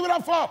gentlemen, please give it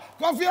up for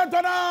Kofi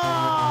Antona!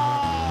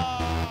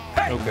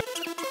 Hey! Okay.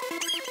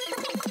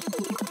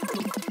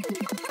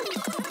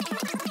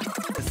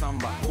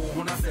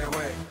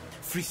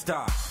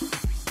 Freestyle.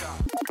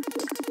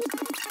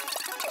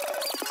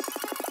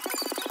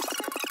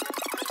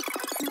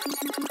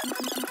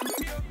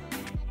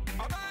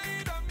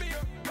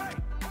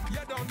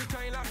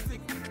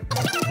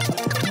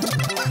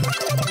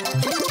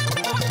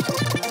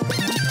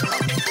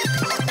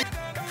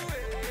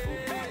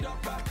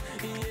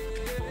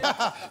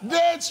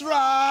 Date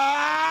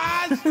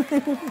rush!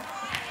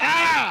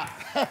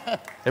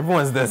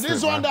 Everyone's desperate.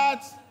 This one man.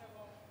 that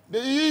the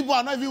people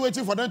are not even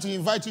waiting for them to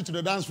invite you to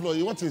the dance floor.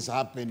 What is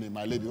happening,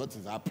 my lady? What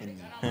is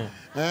happening?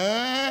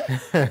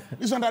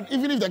 This one that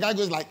even if the guy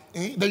goes like,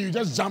 then you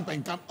just jump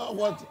and come. Oh,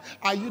 what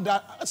are you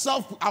that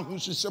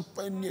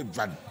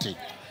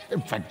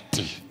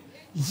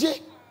yeah.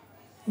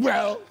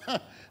 Well,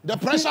 the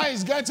pressure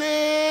is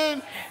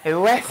getting.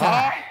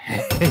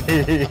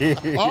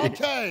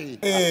 Okay.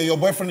 Hey, your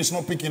boyfriend is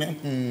not picking, eh?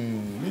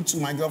 Me too,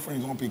 my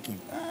girlfriend is not picking.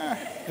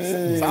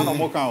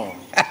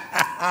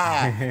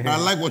 I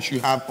like what you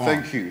have on.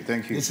 Thank you.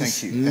 This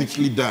is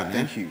neatly done.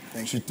 Thank you.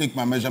 Should take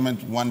my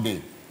measurement one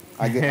day.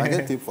 I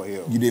get tip for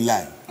you. You did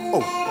lie.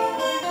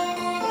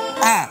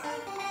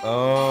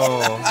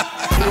 Oh.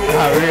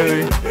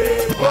 Really?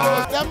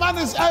 The man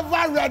is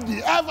ever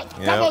ready. Ever.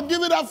 Come on,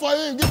 give it up for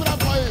him. Give it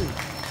up for him.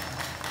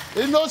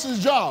 He knows his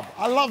job.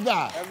 I love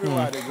that.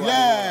 Everywhere they go.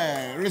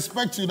 Yeah,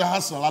 respect to the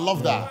hustle. I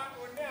love that.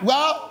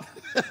 Well,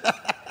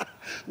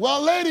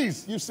 well,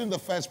 ladies, you've seen the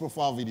first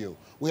profile video.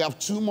 We have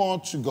 2 more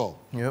to go.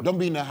 Yep. Don't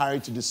be in a hurry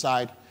to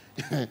decide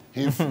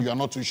if you're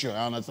not too sure.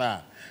 I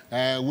understand.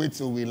 Wait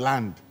till we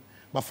land.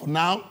 But for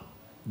now,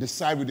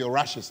 decide with your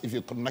rushes if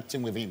you're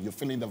connecting with him. You're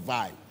feeling the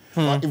vibe.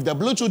 But if the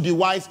Bluetooth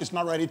device is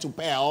not ready to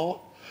pair,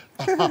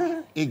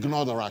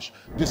 ignore the rush.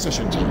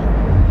 Decision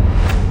time.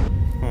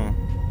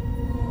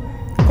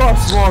 Okay.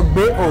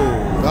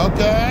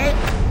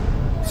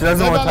 She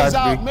doesn't want Mabel is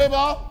out. heartbreak.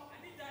 Mabel?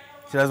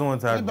 She doesn't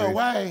want heartbreak.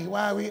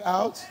 Why are we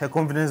out? Her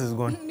confidence is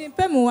gone.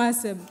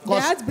 The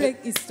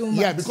heartbreak is too much.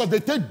 Yeah, because they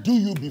take do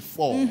you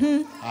before.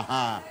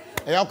 Now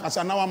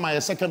I'm my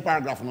second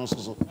paragraph. Where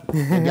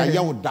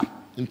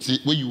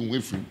you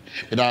wait from?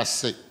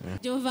 That's it.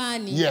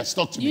 Giovanni. Yes,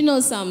 talk to me. You know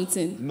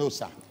something? No,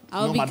 sir.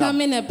 I'll No, be madam.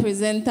 becoming a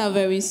presenter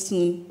very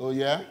soon. Oh,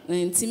 yeah?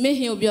 And to me,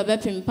 he'll be a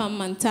better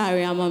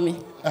mantari, mommy.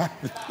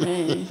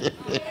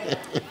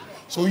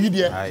 So you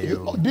there?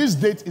 This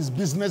date is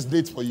business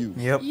date for you.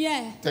 Yep.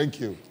 Yeah. Thank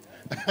you.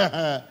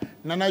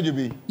 Nana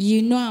Jubi.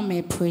 You know I'm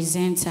a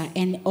presenter,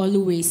 and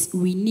always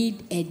we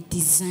need a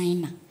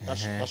designer.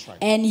 That's right.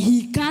 And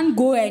he can't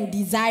go and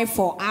design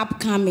for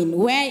upcoming.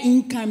 Where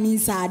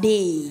incomings are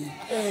they?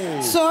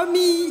 Hey. So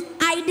me,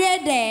 I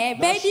did there.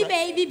 That's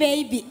Baby.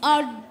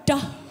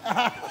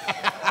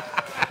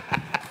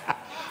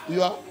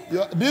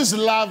 This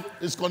love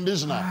is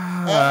conditional.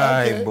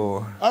 Okay.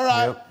 All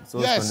right. Yep. So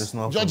yes,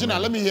 Georgina,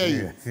 let me hear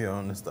you. If you're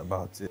honest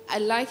about it. I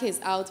like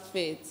his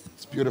outfit.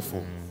 It's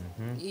beautiful.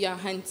 You're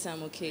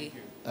handsome, okay?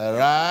 All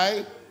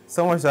right.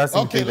 Someone should ask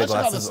him to Okay, take the let's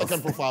have the glasses off.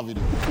 second profile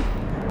video.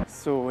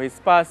 So his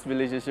past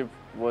relationship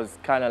was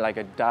kind of like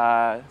a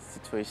dire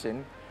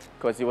situation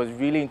because he was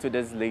really into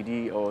this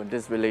lady or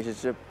this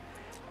relationship.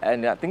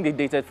 And I think they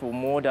dated for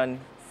more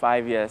than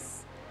 5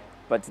 years.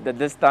 But the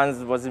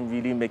distance wasn't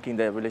really making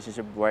the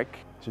relationship work.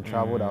 She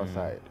traveled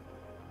outside.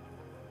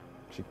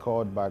 She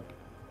called back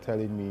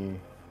telling me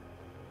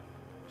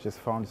she's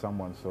found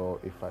someone, so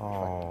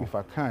if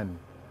I can,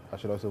 I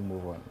should also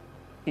move on.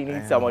 He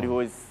needs somebody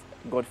who is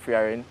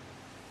God-fearing,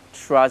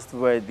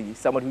 trustworthy,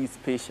 somebody who is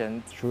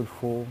patient.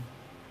 Truthful,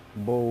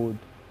 bold,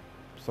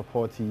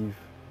 supportive,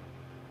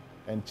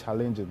 and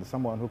challenging.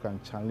 Someone who can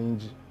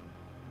challenge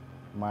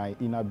my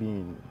inner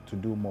being to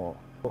do more.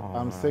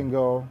 I'm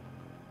single.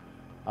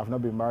 I've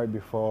not been married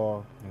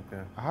before.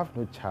 Okay. I have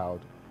no child.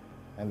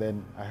 And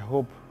then I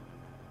hope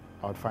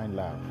I would find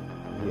love.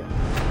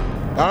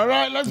 Yeah. All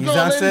right, let's He's go,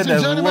 ladies answered and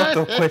a gentlemen. lot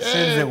of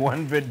questions in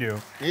one video.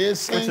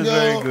 He's Which single. is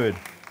very good.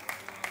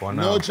 For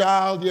now. No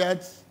child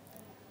yet.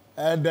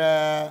 And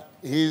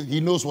he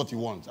knows what he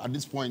wants. At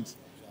this point,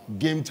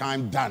 game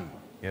time done.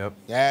 Yep.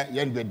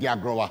 Yeah,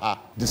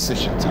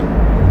 decision time.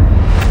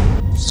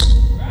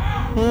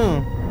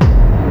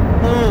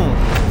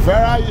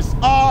 Vera is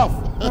off.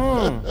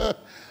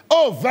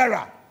 Oh,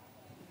 Vera.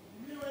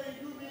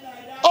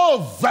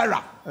 Oh,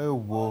 Vera. Oh,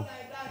 whoa.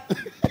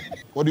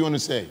 What do you want to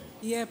say?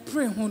 Yeah,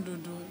 pray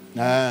hundudu.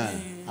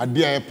 I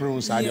dear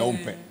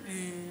pray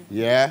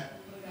Yeah.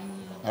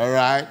 All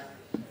right.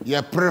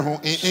 Yeah,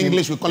 in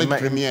English we call it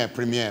premiere.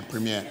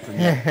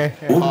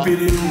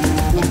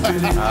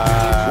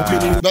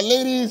 The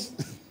ladies,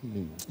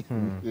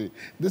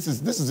 this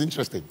is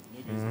interesting.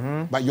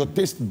 But your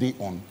taste day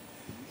on.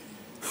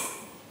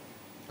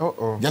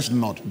 Just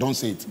nod. Don't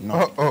say it.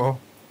 Nod.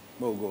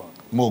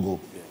 Mogo.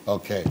 Yeah.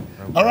 Okay.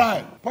 All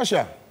right.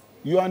 Pasha,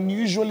 you are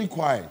unusually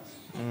quiet.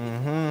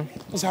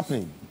 What's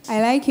happening? I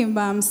like him,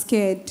 but I'm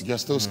scared. You're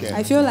still scared?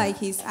 I feel like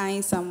he's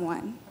eyeing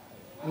someone.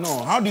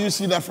 No. How do you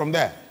see that from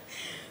there?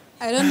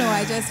 I don't know.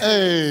 I just...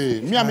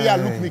 Hey,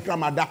 look me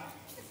kramada.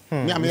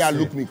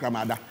 Look me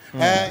kramada.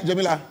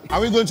 Jamila,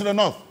 are we going to the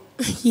north?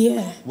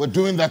 Yeah. We're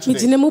doing that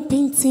today.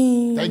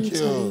 Painting. Thank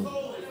you.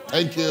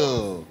 Thank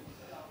you.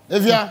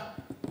 Evia?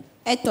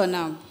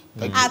 Etonam.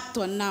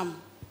 Atonam.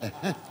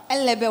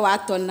 Elebe wa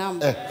atonam.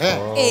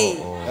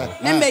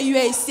 Remember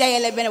you say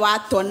elebe wa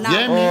atonam.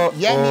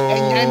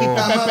 Yemi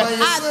pepe.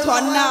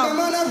 Atonam.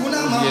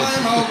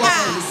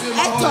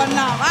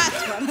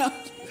 Etonam.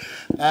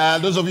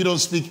 Those of you who don't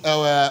speak,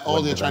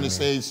 all they're trying to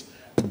say is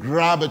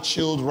grab a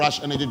chilled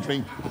Rush energy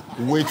drink,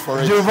 wait for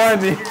it.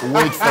 Giovanni.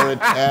 Wait for it.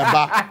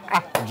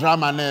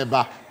 Drama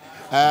neba.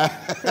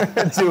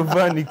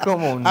 Giovanni,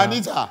 come on now.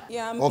 Anita.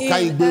 Yeah, I'm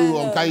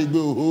Okaibu.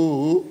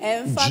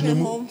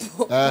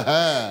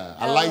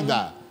 I like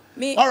that.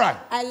 Me, all right.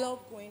 I love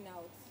going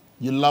out.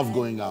 You love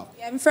going out.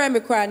 Yeah, I'm friend me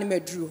crying me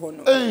drew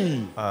hono.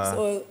 Hey.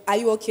 So are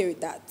you okay with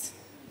that?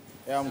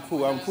 Yeah, I'm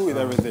cool. I'm cool with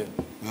everything.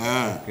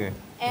 Okay.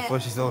 Before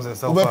she sells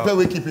herself We out. play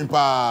with keeping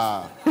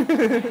pa.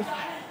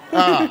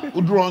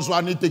 Udru on so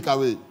I need take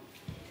away.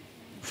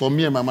 For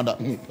me and my mother.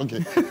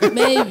 Okay.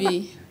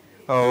 Baby.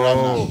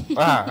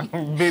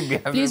 Baby.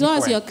 Please,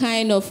 what's your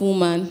kind of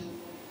woman?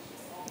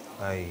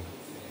 Aye.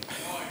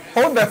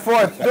 Hold the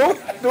fort.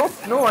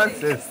 Don't, no one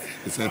says.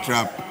 It's a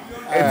trap.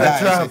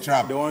 It's a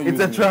trap. It's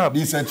a trap.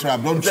 It's a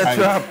trap. Don't It's a try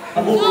trap.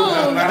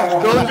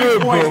 No. Don't do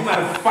it, bro.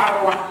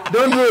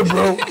 Don't do it,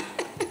 bro.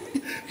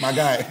 My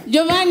guy.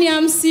 Giovanni,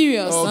 I'm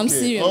serious. Okay. I'm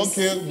serious.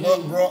 Okay,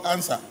 bro,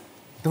 answer.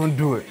 Don't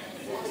do it.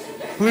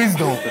 Please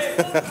don't.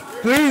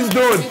 Please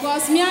don't.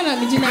 Because me and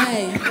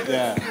Amijina.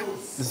 Yeah.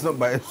 It's not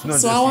So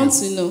just I want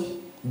you. to know.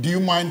 Do you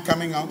mind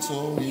coming out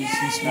so we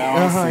see?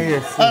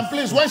 Yes. And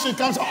please, when she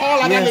comes,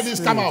 all other ladies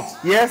come out.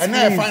 Yes, and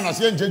then please. find us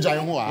here in Jeja.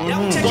 You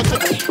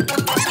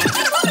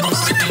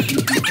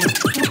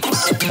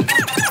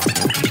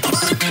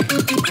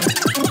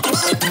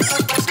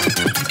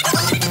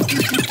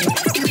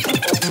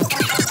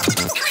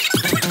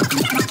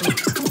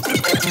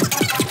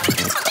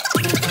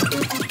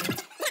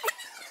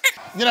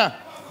know,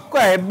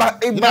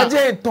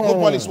 go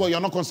police. Well,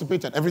 you're not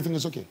constipated. Everything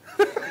is okay.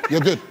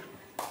 You're good.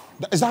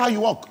 Is that how you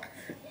walk?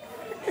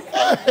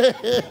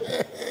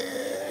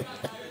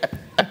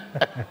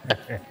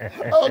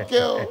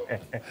 Okay.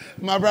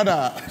 My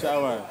brother.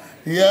 Shower.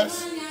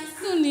 Yes? I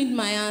still need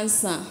my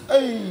answer.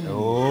 Hey.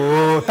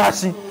 Oh,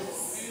 Tashi.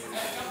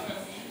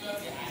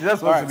 All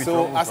right,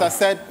 so as I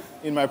said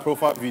in my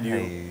profile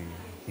video,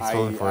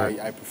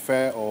 I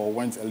prefer or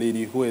want a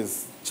lady who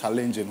is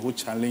challenging, who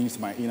challenged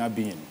my inner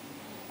being.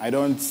 I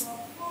don't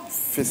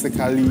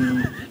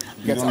physically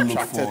get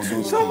attracted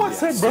to. Someone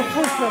said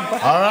breakfast.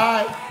 All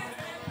right.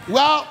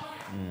 Well,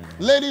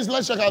 ladies,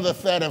 let's check out the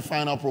third and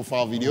final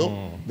profile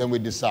video. Then we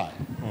decide.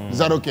 Is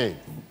that okay?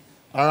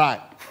 All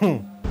right.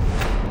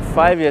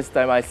 5 years'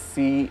 time, I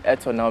see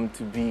Etonam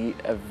to be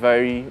a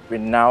very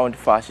renowned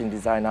fashion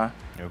designer.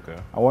 Okay.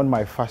 I want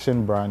my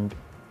fashion brand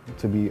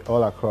to be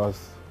all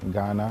across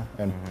Ghana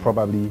and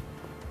probably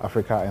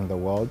Africa and the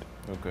world.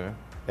 Okay.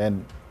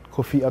 And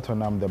Kofi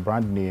Etonam, the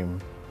brand name,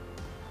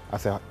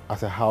 as a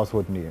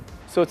household name.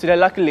 So to the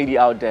lucky lady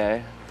out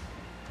there,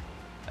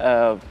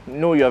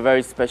 know you're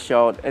very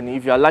special, and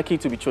if you're lucky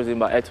to be chosen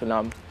by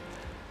Etonam,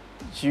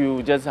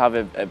 you just have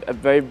a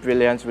very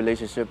brilliant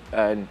relationship,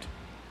 and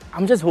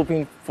I'm just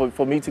hoping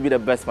for me to be the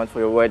best man for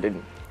your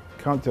wedding.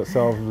 Count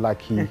yourself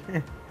lucky.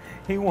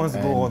 He wants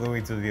to go all the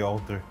way to the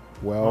altar.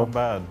 Well, not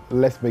bad.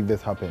 Let's make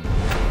this happen.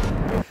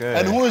 Okay.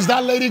 And who is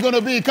that lady going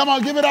to be? Come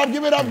on, give it up,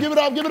 give it up, give it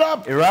up, give it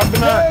up. Irabna.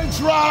 Date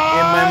Rush.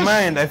 In my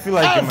mind, I feel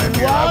like it might be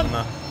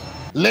Irabna.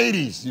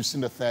 Ladies, you've seen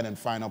the third and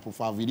final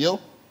profile video.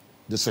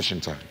 Decision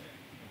time.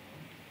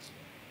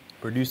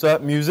 Producer,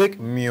 music.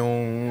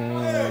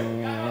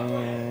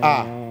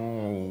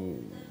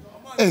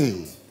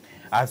 Hey.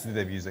 I have to do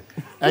the music.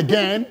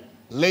 Again,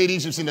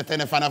 ladies, you've seen the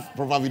third and final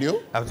profile video.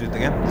 I have to do it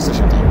again.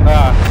 Decision time.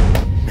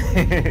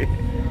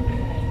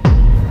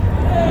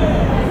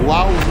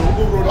 Wow.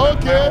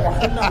 Okay.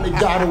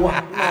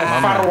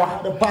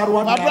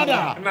 My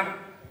brother,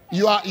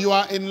 you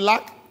are in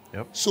luck.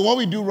 Yep. So what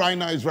we do right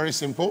now is very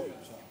simple.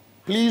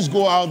 Please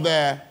go out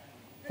there,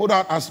 put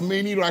out as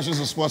many rushes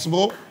as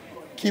possible.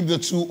 Keep the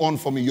two on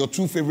for me, your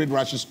two favorite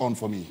rushes on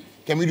for me.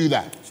 Can we do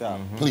that? Sure.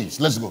 Please,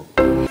 let's go.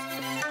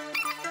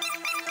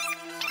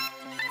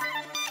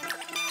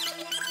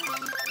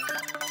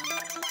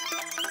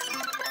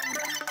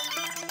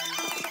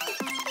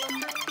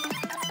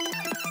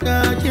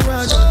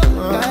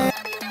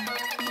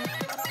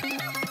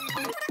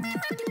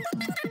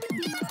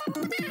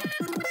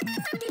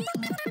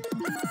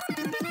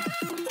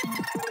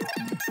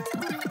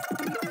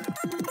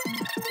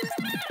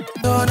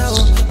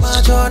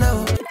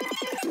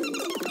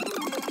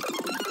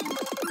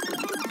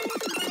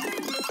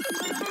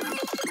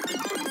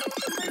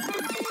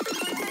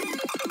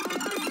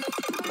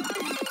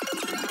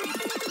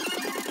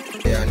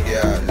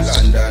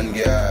 London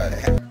girl.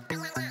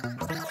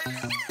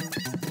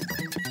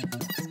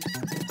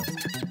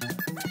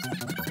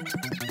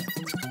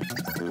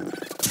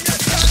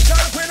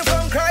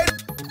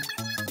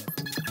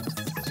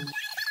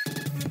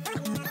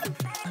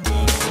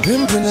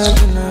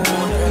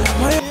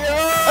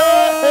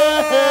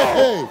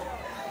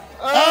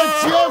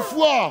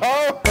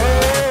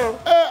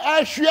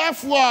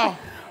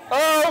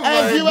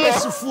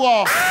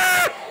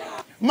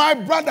 My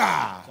brother,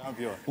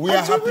 we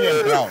are happy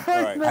and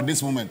proud at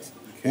this moment.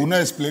 Okay. We'll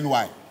not explain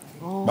why,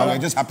 but we're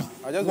just happy.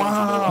 I just want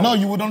to know. No,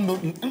 you wouldn't know.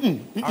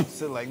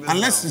 Like this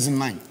unless it's in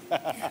 9.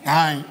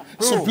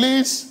 So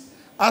please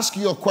ask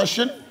your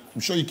question.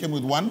 I'm sure you came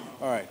with one.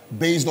 All right.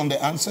 Based on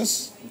the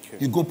answers,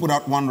 you go put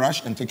out one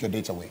rush and take your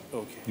date away.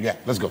 Okay. Yeah,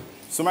 let's go.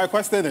 So my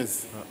question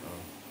is,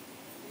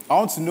 I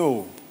want to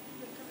know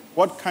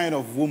what kind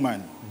of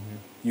woman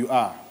you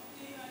are.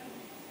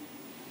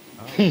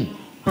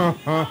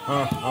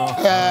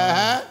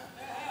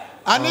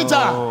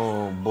 Anita.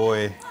 Oh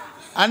boy.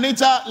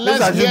 Anita,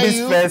 let's hear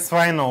you. First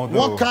final, though,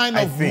 what kind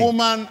of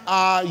woman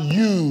are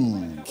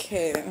you?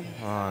 Okay.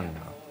 Oh, no.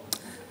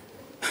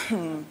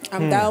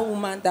 I'm that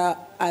woman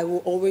that I will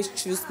always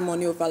choose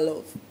money over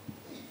love.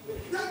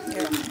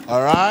 Yeah.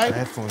 All right. My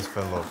headphones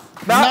fell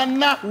off.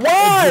 Nana,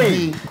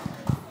 why?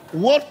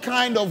 What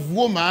kind of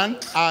woman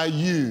are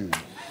you?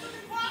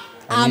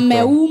 I'm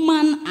a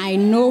woman, I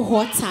know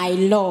what I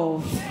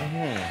love.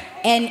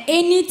 And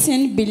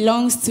anything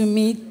belongs to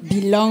me,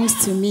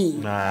 belongs to me.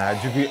 Nah,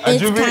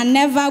 it can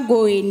never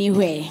go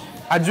anywhere.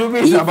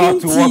 Ajubi is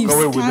about to walk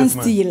away with this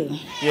man. Steal.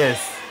 Yes.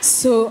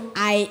 So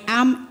I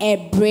am a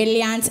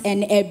brilliant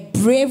and a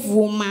brave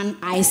woman.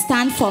 I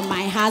stand for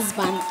my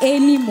husband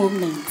any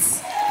moment.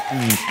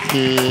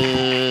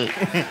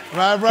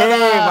 My brother,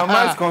 my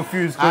man's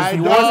confused because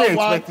he wasn't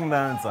expecting the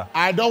answer.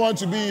 I don't want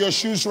to be in your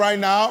shoes right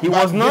now. He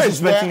was not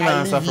expecting the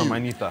answer from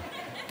Anita.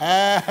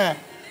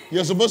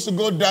 You're supposed to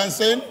go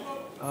dancing.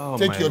 Oh,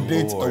 take your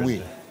date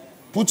away.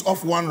 Put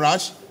off one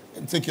rush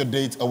and take your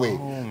date away.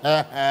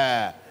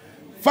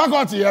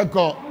 Faculty,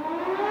 Echo.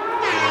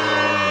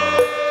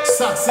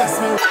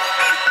 Successful.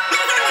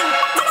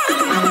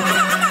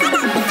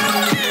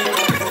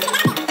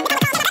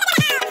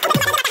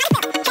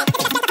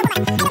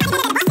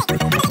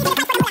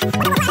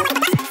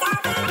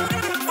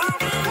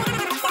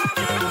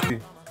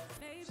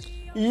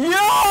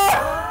 Yo!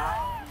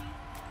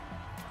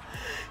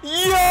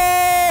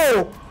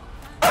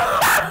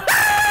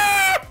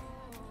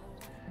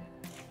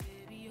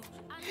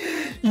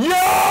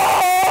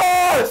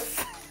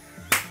 Yes!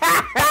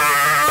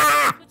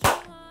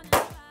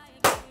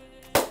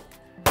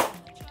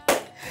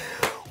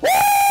 Woo!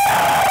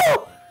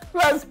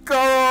 Let's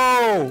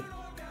go!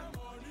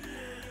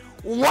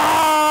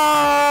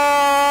 Wow!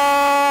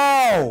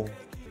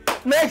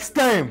 Next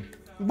time,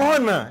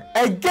 Bona,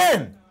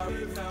 again,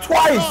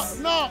 twice.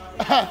 No.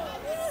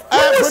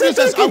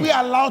 Producers, are we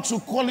allowed to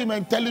call him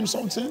and tell him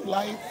something?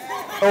 Like,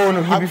 oh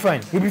no, he'll be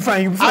fine. He'll be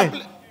fine. He'll be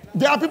fine.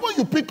 There are people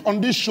you pick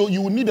on this show,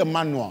 you will need a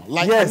manual.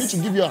 Like, yes. I need to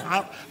give you a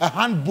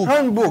handbook.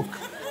 Handbook.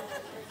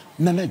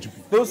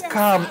 Those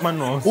car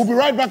manuals. We'll be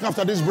right back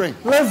after this break.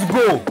 Let's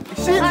go.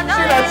 She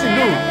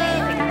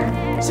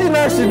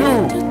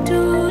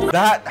do.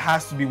 That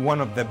has to be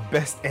one of the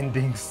best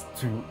endings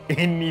to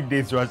any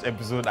Date Rush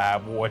episode I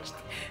have watched.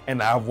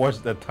 And I have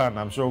watched a ton.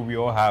 I'm sure we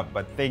all have.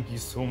 But thank you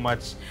so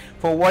much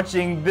for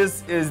watching.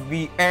 This is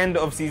the end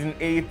of season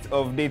 8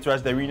 of Date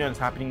Rush. The reunion is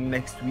happening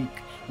next week.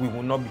 We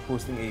will not be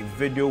posting a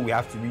video. We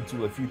have to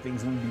retool a few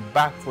things. We'll be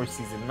back for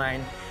season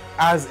 9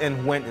 as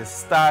and when it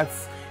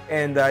starts.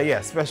 And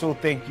yeah, special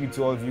thank you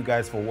to all of you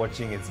guys for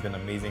watching. It's been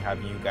amazing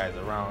having you guys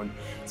around.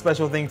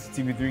 Special thanks to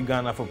TV3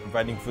 Ghana for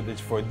providing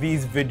footage for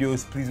these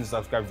videos. Please do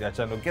subscribe to their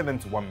channel. Get them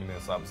to 1 million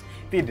subs.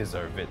 They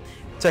deserve it.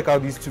 Check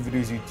out these 2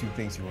 videos, YouTube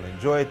things you will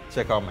enjoy.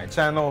 Check out my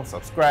channel,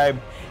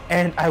 subscribe,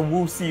 and I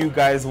will see you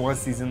guys once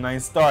season 9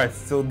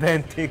 starts. Till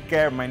then, take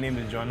care. My name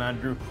is John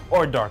Andrew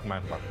or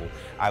Darkman Kpakpo.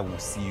 I will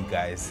see you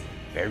guys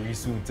very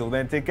soon. Till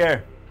then, take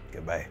care.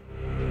 Goodbye.